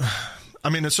was... I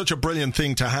mean, it's such a brilliant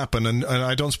thing to happen, and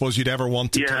I don't suppose you'd ever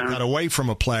want to take that away from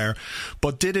a player.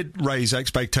 But did it raise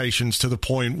expectations to the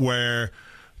point where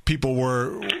people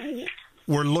were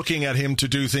looking at him to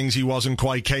do things he wasn't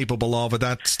quite capable of at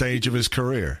that stage of his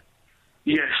career?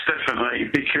 Yes, definitely,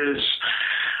 because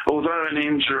although an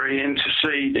injury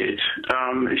interceded,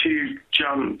 if you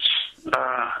jumped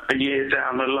a year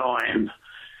down the line,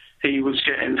 he was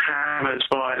getting hammered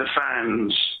by the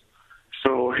fans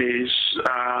for his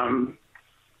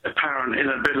apparent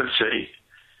inability.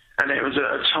 And it was at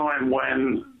a time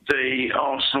when the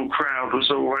Arsenal crowd was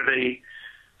already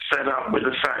fed up with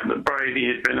the fact that Brady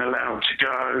had been allowed to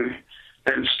go,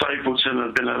 then Stapleton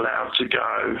had been allowed to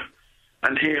go,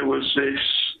 and here was this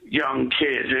young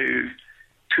kid who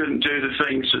couldn't do the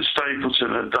things that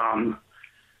Stapleton had done.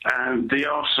 And the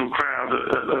Arsenal crowd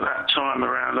at that time,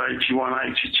 around 81,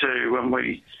 82, when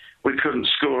we couldn't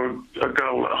score a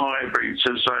goal at Highbury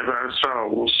to save our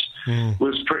souls,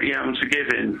 was pretty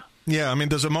unforgiving. Yeah, I mean,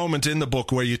 there's a moment in the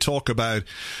book where you talk about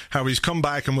how he's come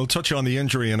back, and we'll touch on the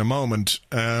injury in a moment.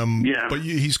 But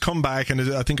he's come back, and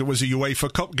I think it was a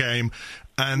UEFA Cup game.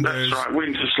 And that's right,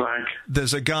 Winterslag.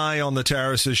 There's a guy on the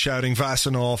terraces shouting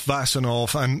Vasanov,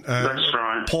 Vasanov, and that's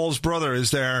right. Paul's brother is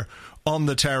there on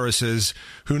the terraces,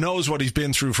 who knows what he's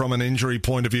been through from an injury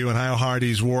point of view and how hard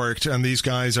he's worked, and these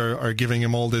guys are giving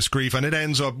him all this grief, and it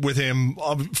ends up with him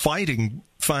fighting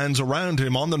fans around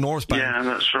him on the North Bank,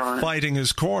 that's right, fighting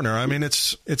his corner. I mean,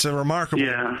 it's a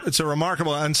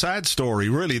remarkable and sad story,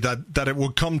 really, that it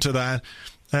would come to that.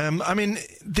 I mean,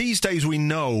 these days we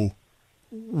know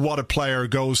what a player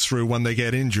goes through when they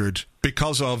get injured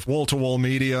because of wall-to-wall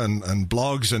media and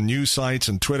blogs and news sites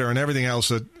and Twitter and everything else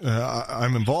that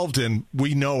I'm involved in.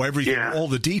 We know everything, all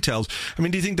the details. I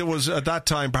mean, do you think there was at that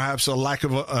time perhaps a lack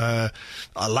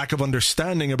of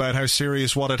understanding about how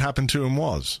serious what had happened to him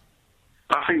was?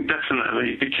 I think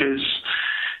definitely, because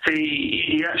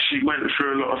he actually went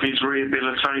through a lot of his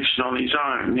rehabilitation on his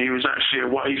own. He was actually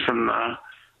away from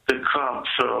the club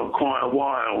for quite a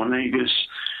while, and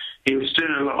he was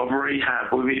doing a lot of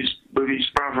rehab with his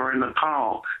brother in the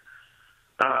park.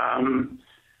 And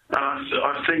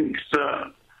I think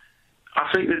the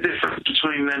difference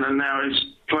between then and now is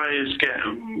players get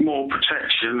more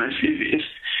protection.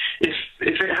 If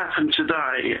it happened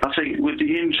today, I think with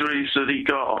the injuries that he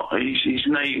got, his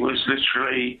knee was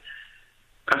literally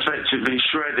effectively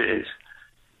shredded.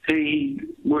 He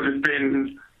would have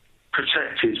been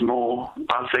protected more,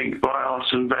 I think, by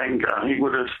Arsene Wenger. He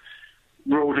would have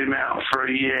ruled him out for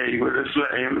a year. He would have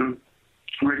let him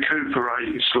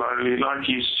recuperate slowly, like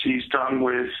he's done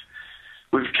with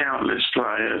countless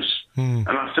players. And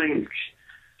I think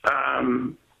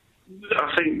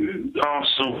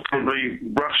Arsenal probably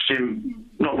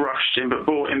not rushed him, but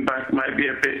brought him back maybe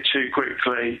a bit too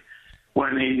quickly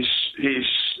when his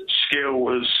skill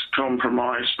was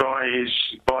compromised by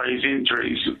his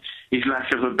injuries, his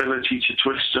lack of ability to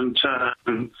twist and turn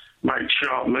and make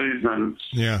sharp movements.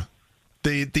 Yeah.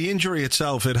 The injury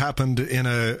itself, it happened in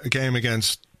a game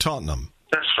against Tottenham.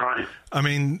 That's right. I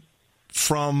mean,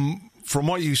 from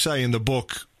what you say in the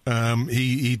book,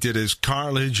 he did his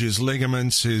cartilage, his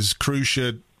ligaments, his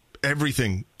cruciate,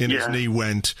 everything in his knee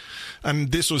went.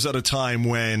 And this was at a time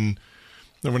when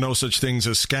there were no such things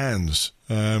as scans.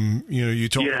 You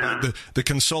talk about the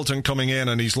consultant coming in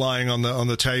and he's lying on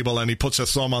the table and he puts a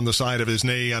thumb on the side of his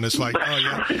knee and it's like,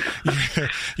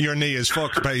 your knee is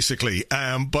fucked, basically.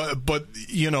 But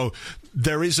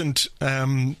there isn't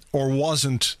or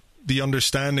wasn't the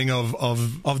understanding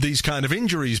of these kind of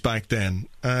injuries back then,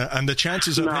 and the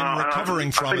chances of him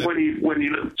recovering from it. When you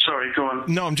look, sorry, go on.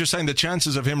 No, I'm just saying the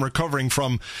chances of him recovering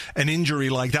from an injury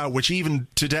like that, which even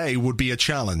today would be a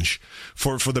challenge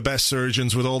for the best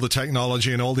surgeons with all the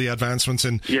technology and all the advancements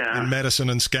in medicine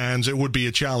and scans, it would be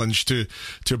a challenge to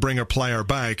bring a player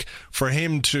back. For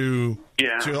him to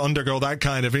undergo that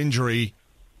kind of injury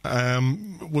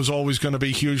was always going to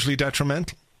be hugely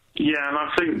detrimental. Yeah, and I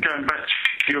think going back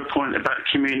to your point about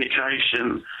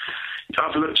communication,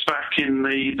 I've looked back in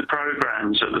the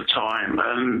programmes at the time,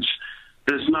 and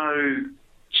there's no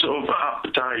sort of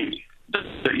update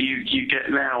that you get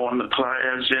now on the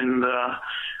players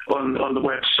on the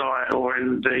website or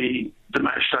in the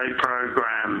matchday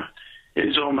programme.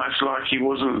 It's almost like he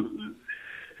wasn't,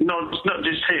 not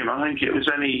just him. I think it was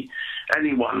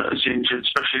anyone that was injured,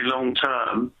 especially long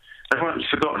term. They weren't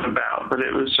forgotten about, but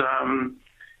it was.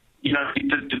 you know,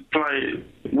 the play,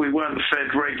 we weren't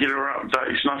fed regular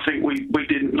updates, and I think we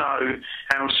didn't know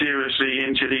how seriously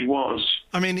injured he was.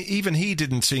 I mean, even he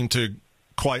didn't seem to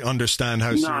quite understand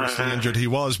how seriously injured he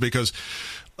was, because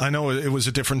I know it was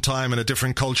a different time and a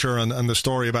different culture, and the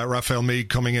story about Raphael Meade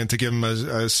coming in to give him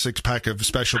a six-pack of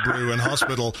special brew in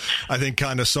hospital, I think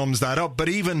kind of sums that up. But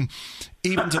even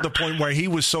to the point where he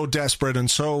was so desperate and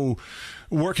so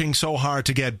working so hard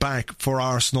to get back for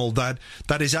Arsenal that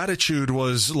his attitude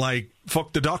was like,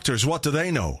 fuck the doctors, what do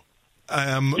they know?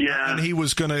 And he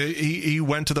was he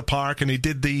went to the park and he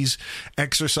did these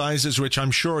exercises, which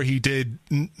I'm sure he did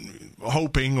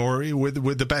hoping or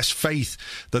with the best faith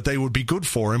that they would be good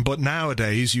for him. But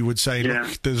nowadays you would say,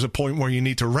 look, there's a point where you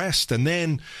need to rest, and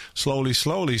then slowly.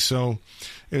 So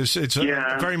it's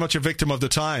very much a victim of the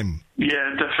time.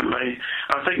 Yeah, definitely.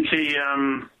 I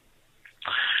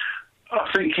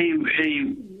think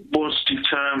he was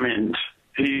determined.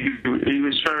 He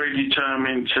was very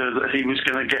determined that he was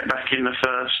going to get back in the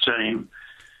first team,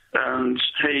 and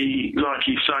he, like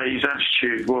you say, his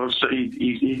attitude was that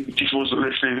he just wasn't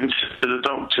listening to the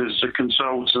doctors, the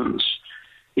consultants.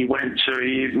 He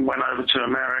even went over to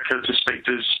America to speak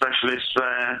to specialists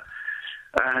there,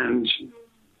 and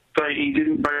he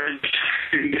didn't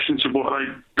listen to what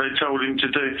they told him to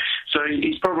do. So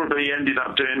he's probably ended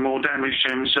up doing more damage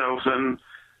to himself than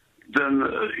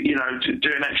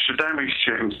doing extra damage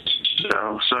to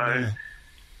himself. So I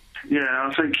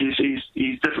think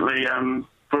he's definitely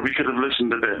probably could have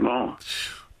listened a bit more.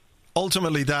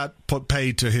 Ultimately, that put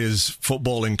paid to his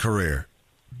footballing career,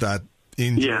 that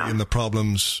injury and the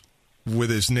problems with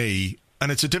his knee.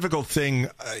 And it's a difficult thing,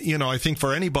 I think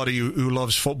for anybody who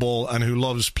loves football and who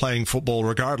loves playing football,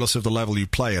 regardless of the level you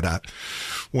play it at,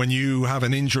 when you have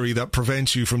an injury that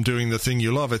prevents you from doing the thing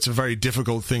you love, it's a very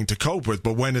difficult thing to cope with.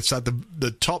 But when it's at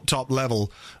the top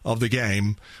level of the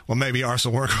game, well, maybe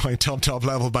Arsenal weren't quite top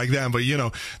level back then, but,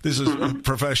 this is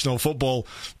professional football.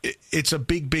 It's a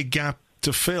big gap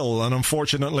to fill. And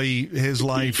unfortunately, his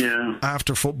life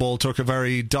after football took a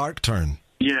very dark turn.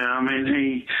 Yeah, I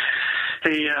mean,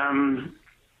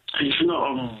 he's not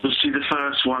obviously the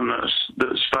first one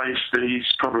that's faced these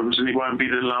problems, and he won't be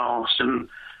the last. And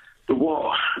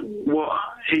Paul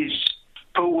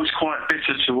was quite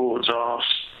bitter towards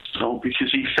Arsenal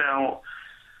because he felt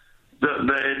that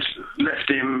they'd left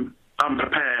him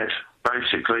unprepared,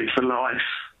 basically, for life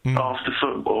after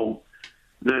football.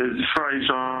 The phrase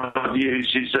I've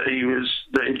used is that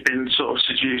he'd been sort of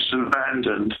seduced and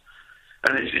abandoned.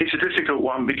 And it's a difficult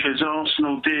one because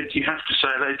Arsenal you have to say,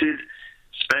 they did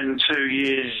spend 2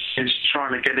 years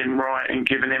trying to get him right and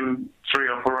giving him 3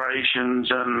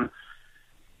 operations and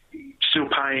still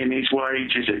paying his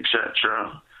wages,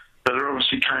 etc. But there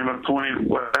obviously came a point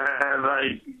where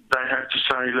they had to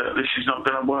say that this is not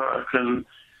going to work, and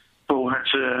Paul had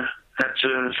to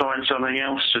find something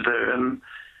else to do. And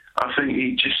I think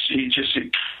he just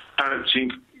coped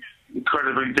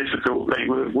incredibly difficultly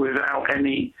without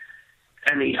any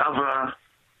other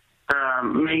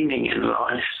meaning in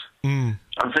life.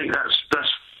 I think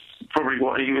that's probably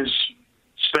what he was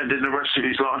spending the rest of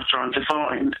his life trying to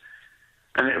find.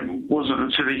 And it wasn't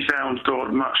until he found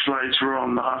God much later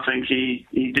on that I think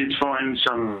he did find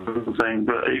something.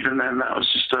 But even then, that was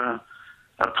just a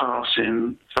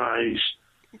passing phase.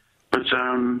 But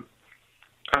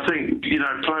I think,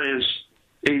 players,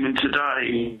 even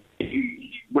today,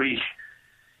 we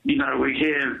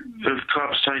hear of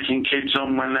clubs taking kids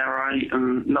on when they're 8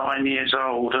 and 9 years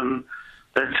old, and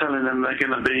they're telling them they're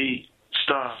going to be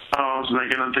stars and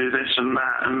they're going to do this and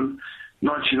that, and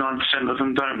 99% of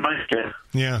them don't make it.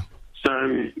 Yeah. So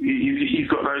you've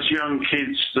got those young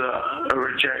kids that are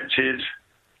rejected.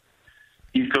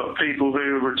 You've got people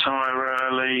who retire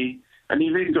early, and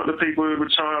you've even got the people who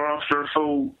retire after a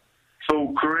full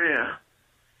career.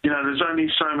 There's only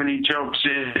so many jobs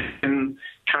in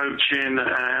coaching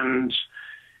and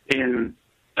in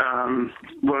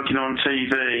working on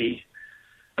TV.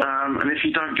 And if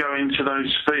you don't go into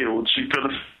those fields, you've got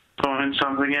to find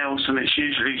something else, and it's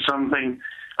usually something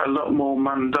a lot more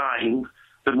mundane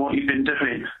than what you've been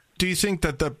doing. Do you think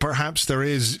that perhaps there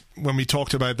is, when we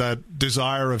talked about that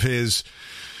desire of his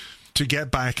to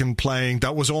get back and playing,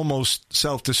 that was almost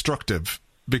self-destructive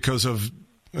because of...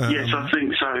 yes, I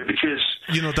think so, because...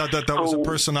 that Paul, was a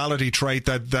personality trait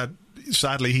that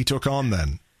sadly he took on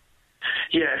then.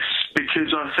 Yes,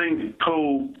 because I think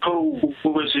Paul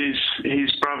was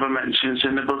his brother mentions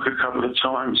in the book a couple of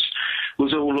times,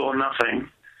 was all or nothing.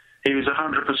 He was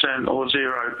 100% or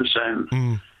 0%.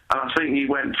 And I think he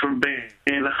went from being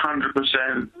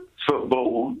 100%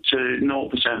 football to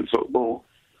 0% football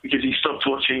because he stopped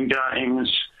watching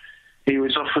games. He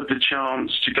was offered the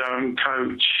chance to go and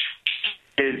coach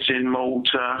kids in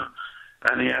Malta,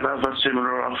 and he had other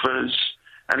similar offers,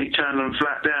 and he turned them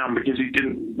flat down because he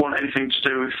didn't want anything to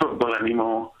do with football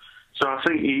anymore. So I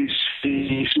think his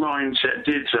mindset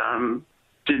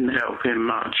didn't help him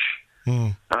much.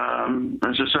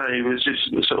 As I say, he was just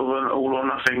sort of an all or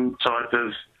nothing type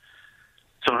of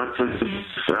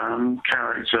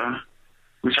character,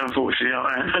 which unfortunately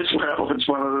I am as well. It's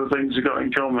one of the things we've got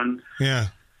in common. Yeah.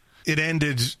 It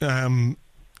ended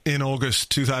in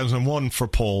August 2001 for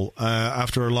Paul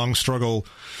after a long struggle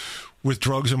with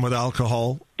drugs and with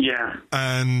alcohol. Yeah.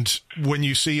 And when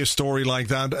you see a story like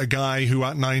that, a guy who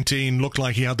at 19 looked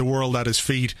like he had the world at his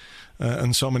feet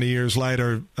and so many years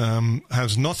later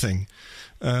has nothing,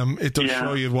 it does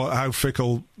show you how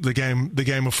fickle the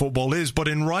game of football is. But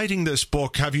in writing this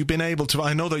book, have you been able to...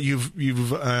 I know that you've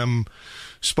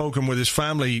spoken with his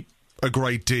family a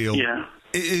great deal. Yeah.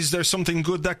 Is there something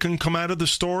good that can come out of the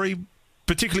story?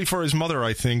 Particularly for his mother,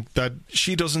 I think, that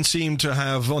she doesn't seem to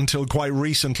have, until quite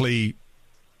recently,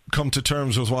 come to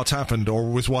terms with what's happened or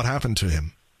with what happened to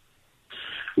him.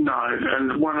 No,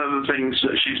 and one of the things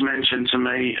that she's mentioned to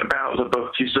me about the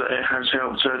book is that it has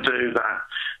helped her do that.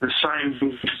 The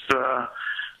same for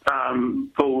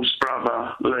Paul's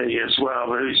brother, Lee, as well,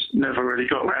 who's never really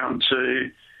got round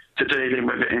to dealing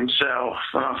with it himself.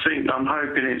 And I'm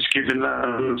hoping it's given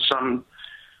them some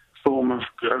form of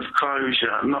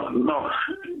closure. Not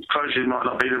closure might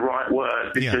not be the right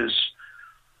word, because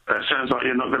it sounds like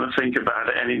you're not going to think about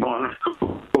it anymore. And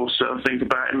of course, I think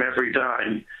about him every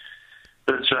day.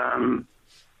 But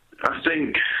I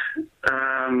think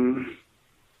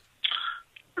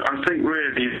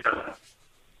really.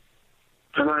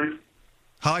 Hello.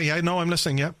 Hi. Yeah. No, I'm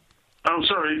listening. Yeah. Oh,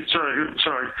 sorry.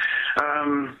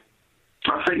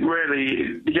 I think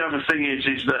really the other thing is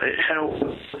that it helped.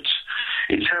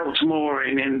 It's helped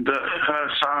Maureen in that her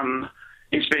son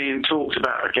is being talked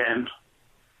about again,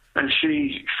 and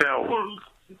she felt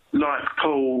like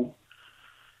Paul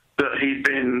that he'd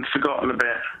been forgotten a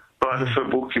bit by the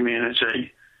football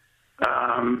community,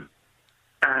 and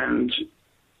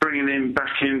bringing him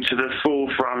back into the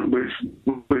forefront with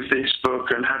this book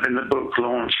and having the book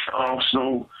launch at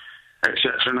Arsenal,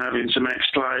 etc., and having some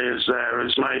ex-players there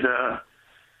has made her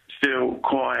feel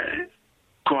quite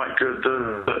good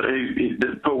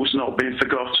that Paul's not been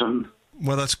forgotten.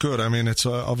 Well, that's good. I mean, it's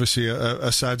obviously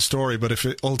a sad story, but if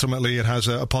ultimately it has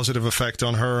a positive effect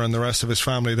on her and the rest of his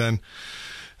family, then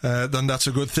that's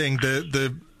a good thing.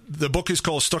 The book is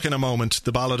called Stuck in a Moment,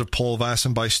 The Ballad of Paul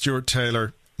Vasson by Stuart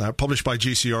Taylor, published by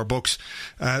GCR Books.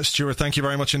 Stuart, thank you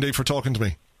very much indeed for talking to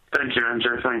me. Thank you,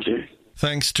 Andrew. Thank you.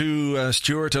 Thanks to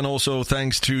Stuart, and also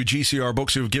thanks to GCR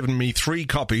Books, who've given me 3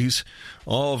 copies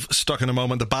of Stuck in a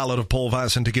Moment, The Ballad of Paul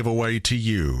Vasson, to give away to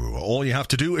you. All you have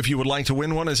to do, if you would like to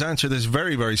win one, is answer this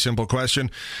very, very simple question.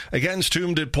 Against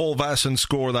whom did Paul Vasson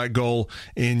score that goal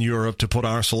in Europe to put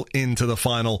Arsenal into the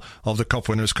final of the Cup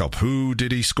Winners' Cup? Who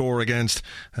did he score against,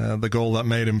 the goal that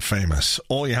made him famous?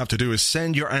 All you have to do is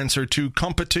send your answer to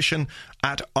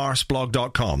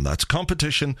competition@arsblog.com. That's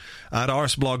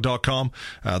competition@arsblog.com.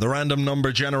 The random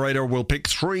number generator will pick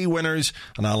 3 winners,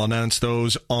 and I'll announce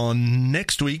those on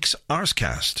next week's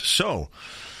Arscast. So,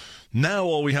 now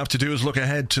all we have to do is look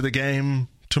ahead to the game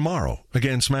tomorrow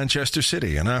against Manchester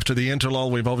City. And after the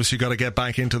interlull, we've obviously got to get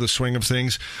back into the swing of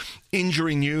things.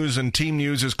 Injury news and team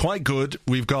news is quite good.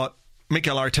 We've got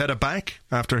Mikel Arteta back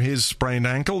after his sprained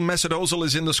ankle. Mesut Ozil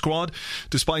is in the squad,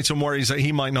 despite some worries that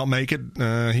he might not make it.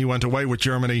 He went away with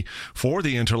Germany for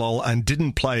the interlull and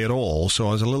didn't play at all, so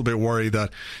I was a little bit worried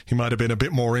that he might have been a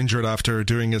bit more injured after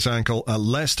doing his ankle at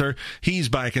Leicester. He's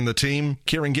back in the team.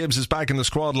 Kieran Gibbs is back in the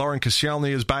squad. Lauren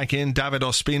Koscielny is back in. David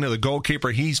Ospina, the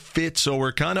goalkeeper, he's fit, so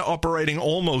we're kind of operating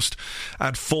almost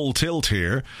at full tilt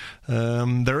here.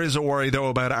 There is a worry, though,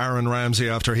 about Aaron Ramsey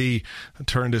after he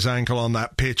turned his ankle on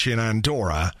that pitch in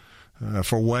Andorra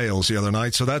for Wales the other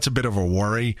night, so that's a bit of a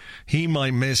worry. He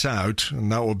might miss out,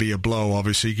 and that would be a blow,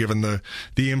 obviously, given the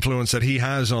influence that he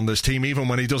has on this team. Even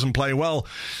when he doesn't play well,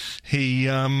 he's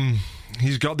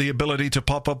got the ability to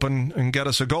pop up and get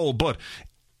us a goal. But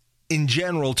in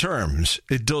general terms,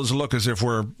 it does look as if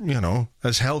we're,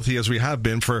 as healthy as we have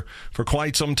been for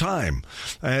quite some time.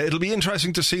 It'll be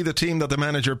interesting to see the team that the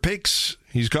manager picks.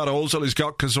 He's got Ozil, he's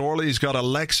got Cazorla, he's got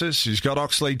Alexis, he's got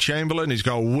Oxlade-Chamberlain, he's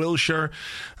got Wilshere.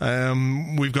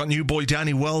 We've got new boy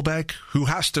Danny Welbeck, who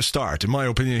has to start. In my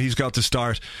opinion, he's got to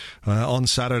start on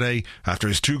Saturday. After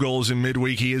his 2 goals in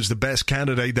midweek, he is the best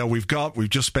candidate that we've got. We've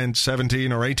just spent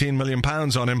 17 or 18 million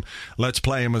pounds on him. Let's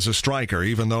play him as a striker,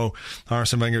 even though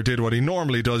Arsene Wenger did what he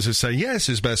normally does, is say, yes,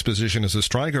 his best position is a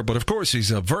striker, but of course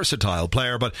he's a versatile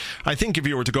player. But I think if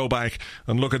you were to go back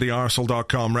and look at the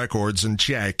Arsenal.com records and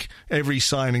check every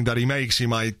signing that he makes, he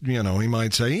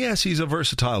might say, yes, he's a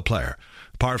versatile player.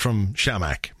 Apart from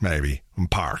Shamak, maybe,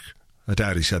 and Park. I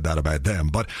doubt he said that about them.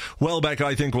 But Welbeck,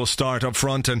 I think, will start up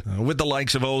front, and with the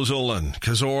likes of Ozil and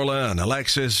Cazorla and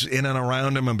Alexis in and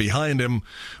around him and behind him,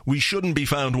 we shouldn't be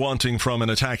found wanting from an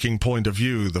attacking point of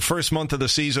view. The first month of the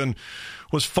season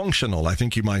was functional, I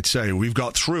think you might say. We've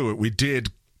got through it. We did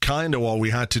kind of what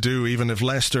we had to do, even if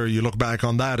Leicester, you look back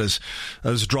on that as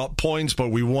dropped points, but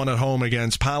we won at home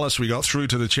against Palace. We got through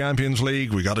to the Champions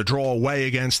League. We got a draw away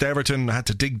against Everton. Had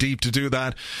to dig deep to do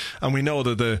that. And we know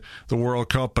that the World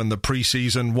Cup and the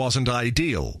pre-season wasn't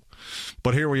ideal.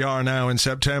 But here we are now in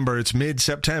September. It's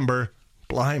mid-September.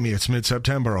 Blimey, it's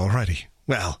mid-September already.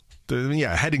 Well,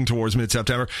 heading towards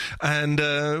mid-September.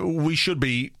 And we should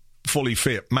be fully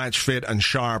fit, match fit and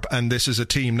sharp, and this is a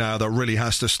team now that really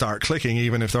has to start clicking,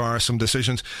 even if there are some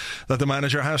decisions that the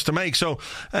manager has to make. So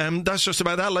that's just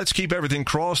about that. Let's keep everything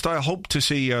crossed. I hope to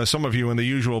see some of you in the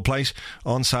usual place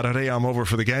on Saturday. I'm over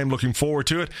for the game, looking forward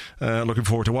to it, looking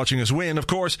forward to watching us win, of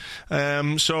course.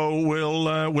 So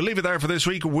we'll leave it there for this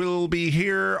week. We'll be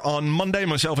here on Monday,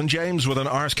 myself and James, with an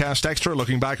Arscast Extra,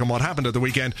 looking back on what happened at the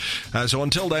weekend. So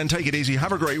until then, take it easy,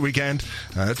 have a great weekend,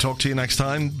 talk to you next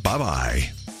time. Bye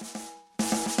bye.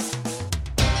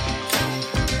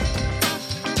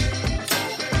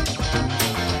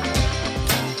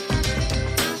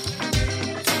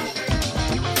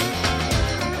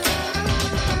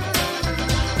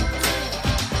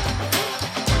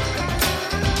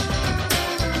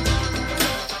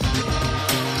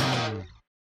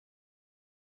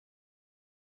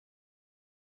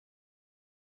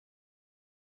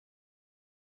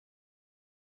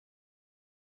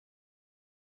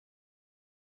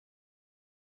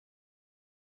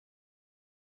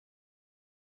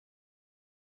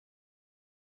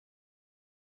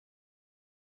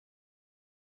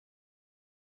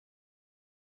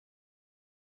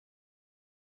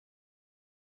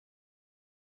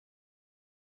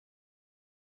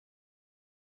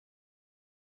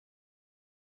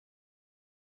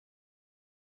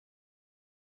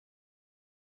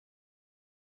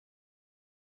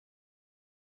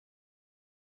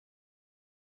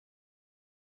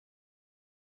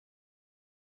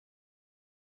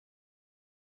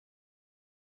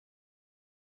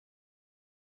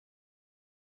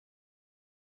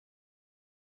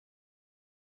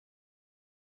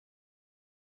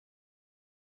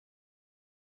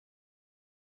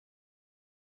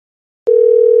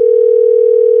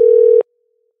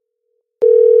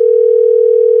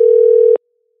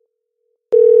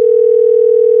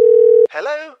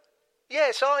 Hello?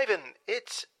 Yes, Ivan.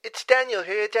 It's Daniel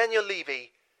here, Daniel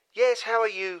Levy. Yes, how are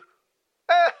you?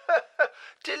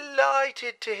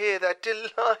 Delighted to hear that,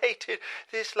 delighted.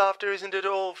 This laughter isn't at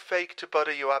all fake to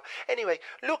butter you up. Anyway,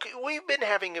 look, we've been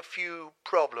having a few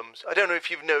problems. I don't know if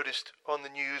you've noticed on the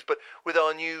news, but with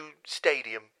our new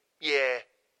stadium. Yeah,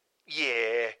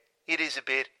 it is a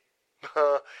bit.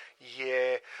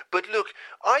 Yeah. But look,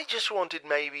 I just wanted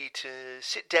maybe to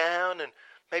sit down and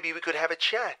maybe we could have a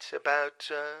chat about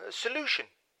a solution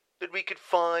that we could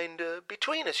find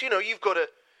between us. You know, you've got a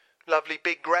lovely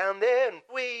big ground there, and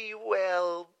we,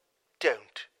 well,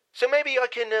 don't. So maybe I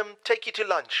can take you to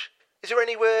lunch. Is there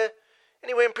anywhere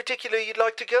in particular you'd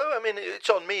like to go? I mean, it's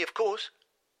on me, of course.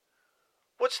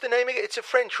 What's the name of it? It's a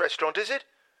French restaurant, is it?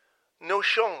 No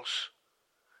Chance.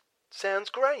 Sounds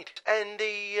great. And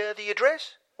the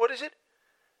address? What is it?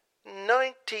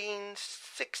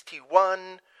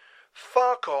 1961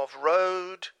 Farkov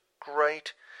Road.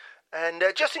 Great. And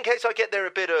just in case I get there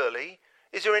a bit early,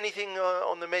 is there anything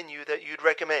on the menu that you'd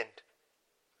recommend?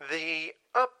 The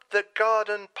Up the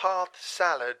Garden Path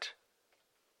salad.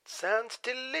 Sounds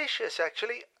delicious,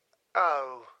 actually.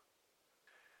 Oh.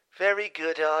 Very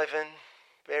good, Ivan.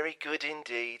 Very good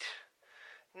indeed.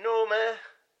 Norma,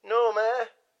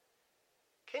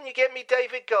 can you get me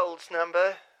David Gold's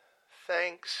number?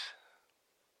 Thanks.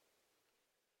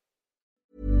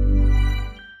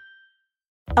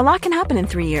 A lot can happen in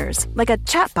 3 years, like a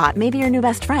chatbot may be your new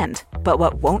best friend. But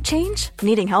what won't change?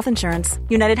 Needing health insurance.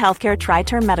 United Healthcare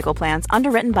Tri-Term Medical Plans,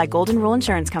 underwritten by Golden Rule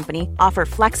Insurance Company, offer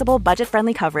flexible,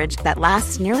 budget-friendly coverage that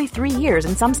lasts nearly 3 years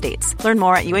in some states. Learn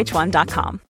more at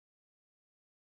uh1.com.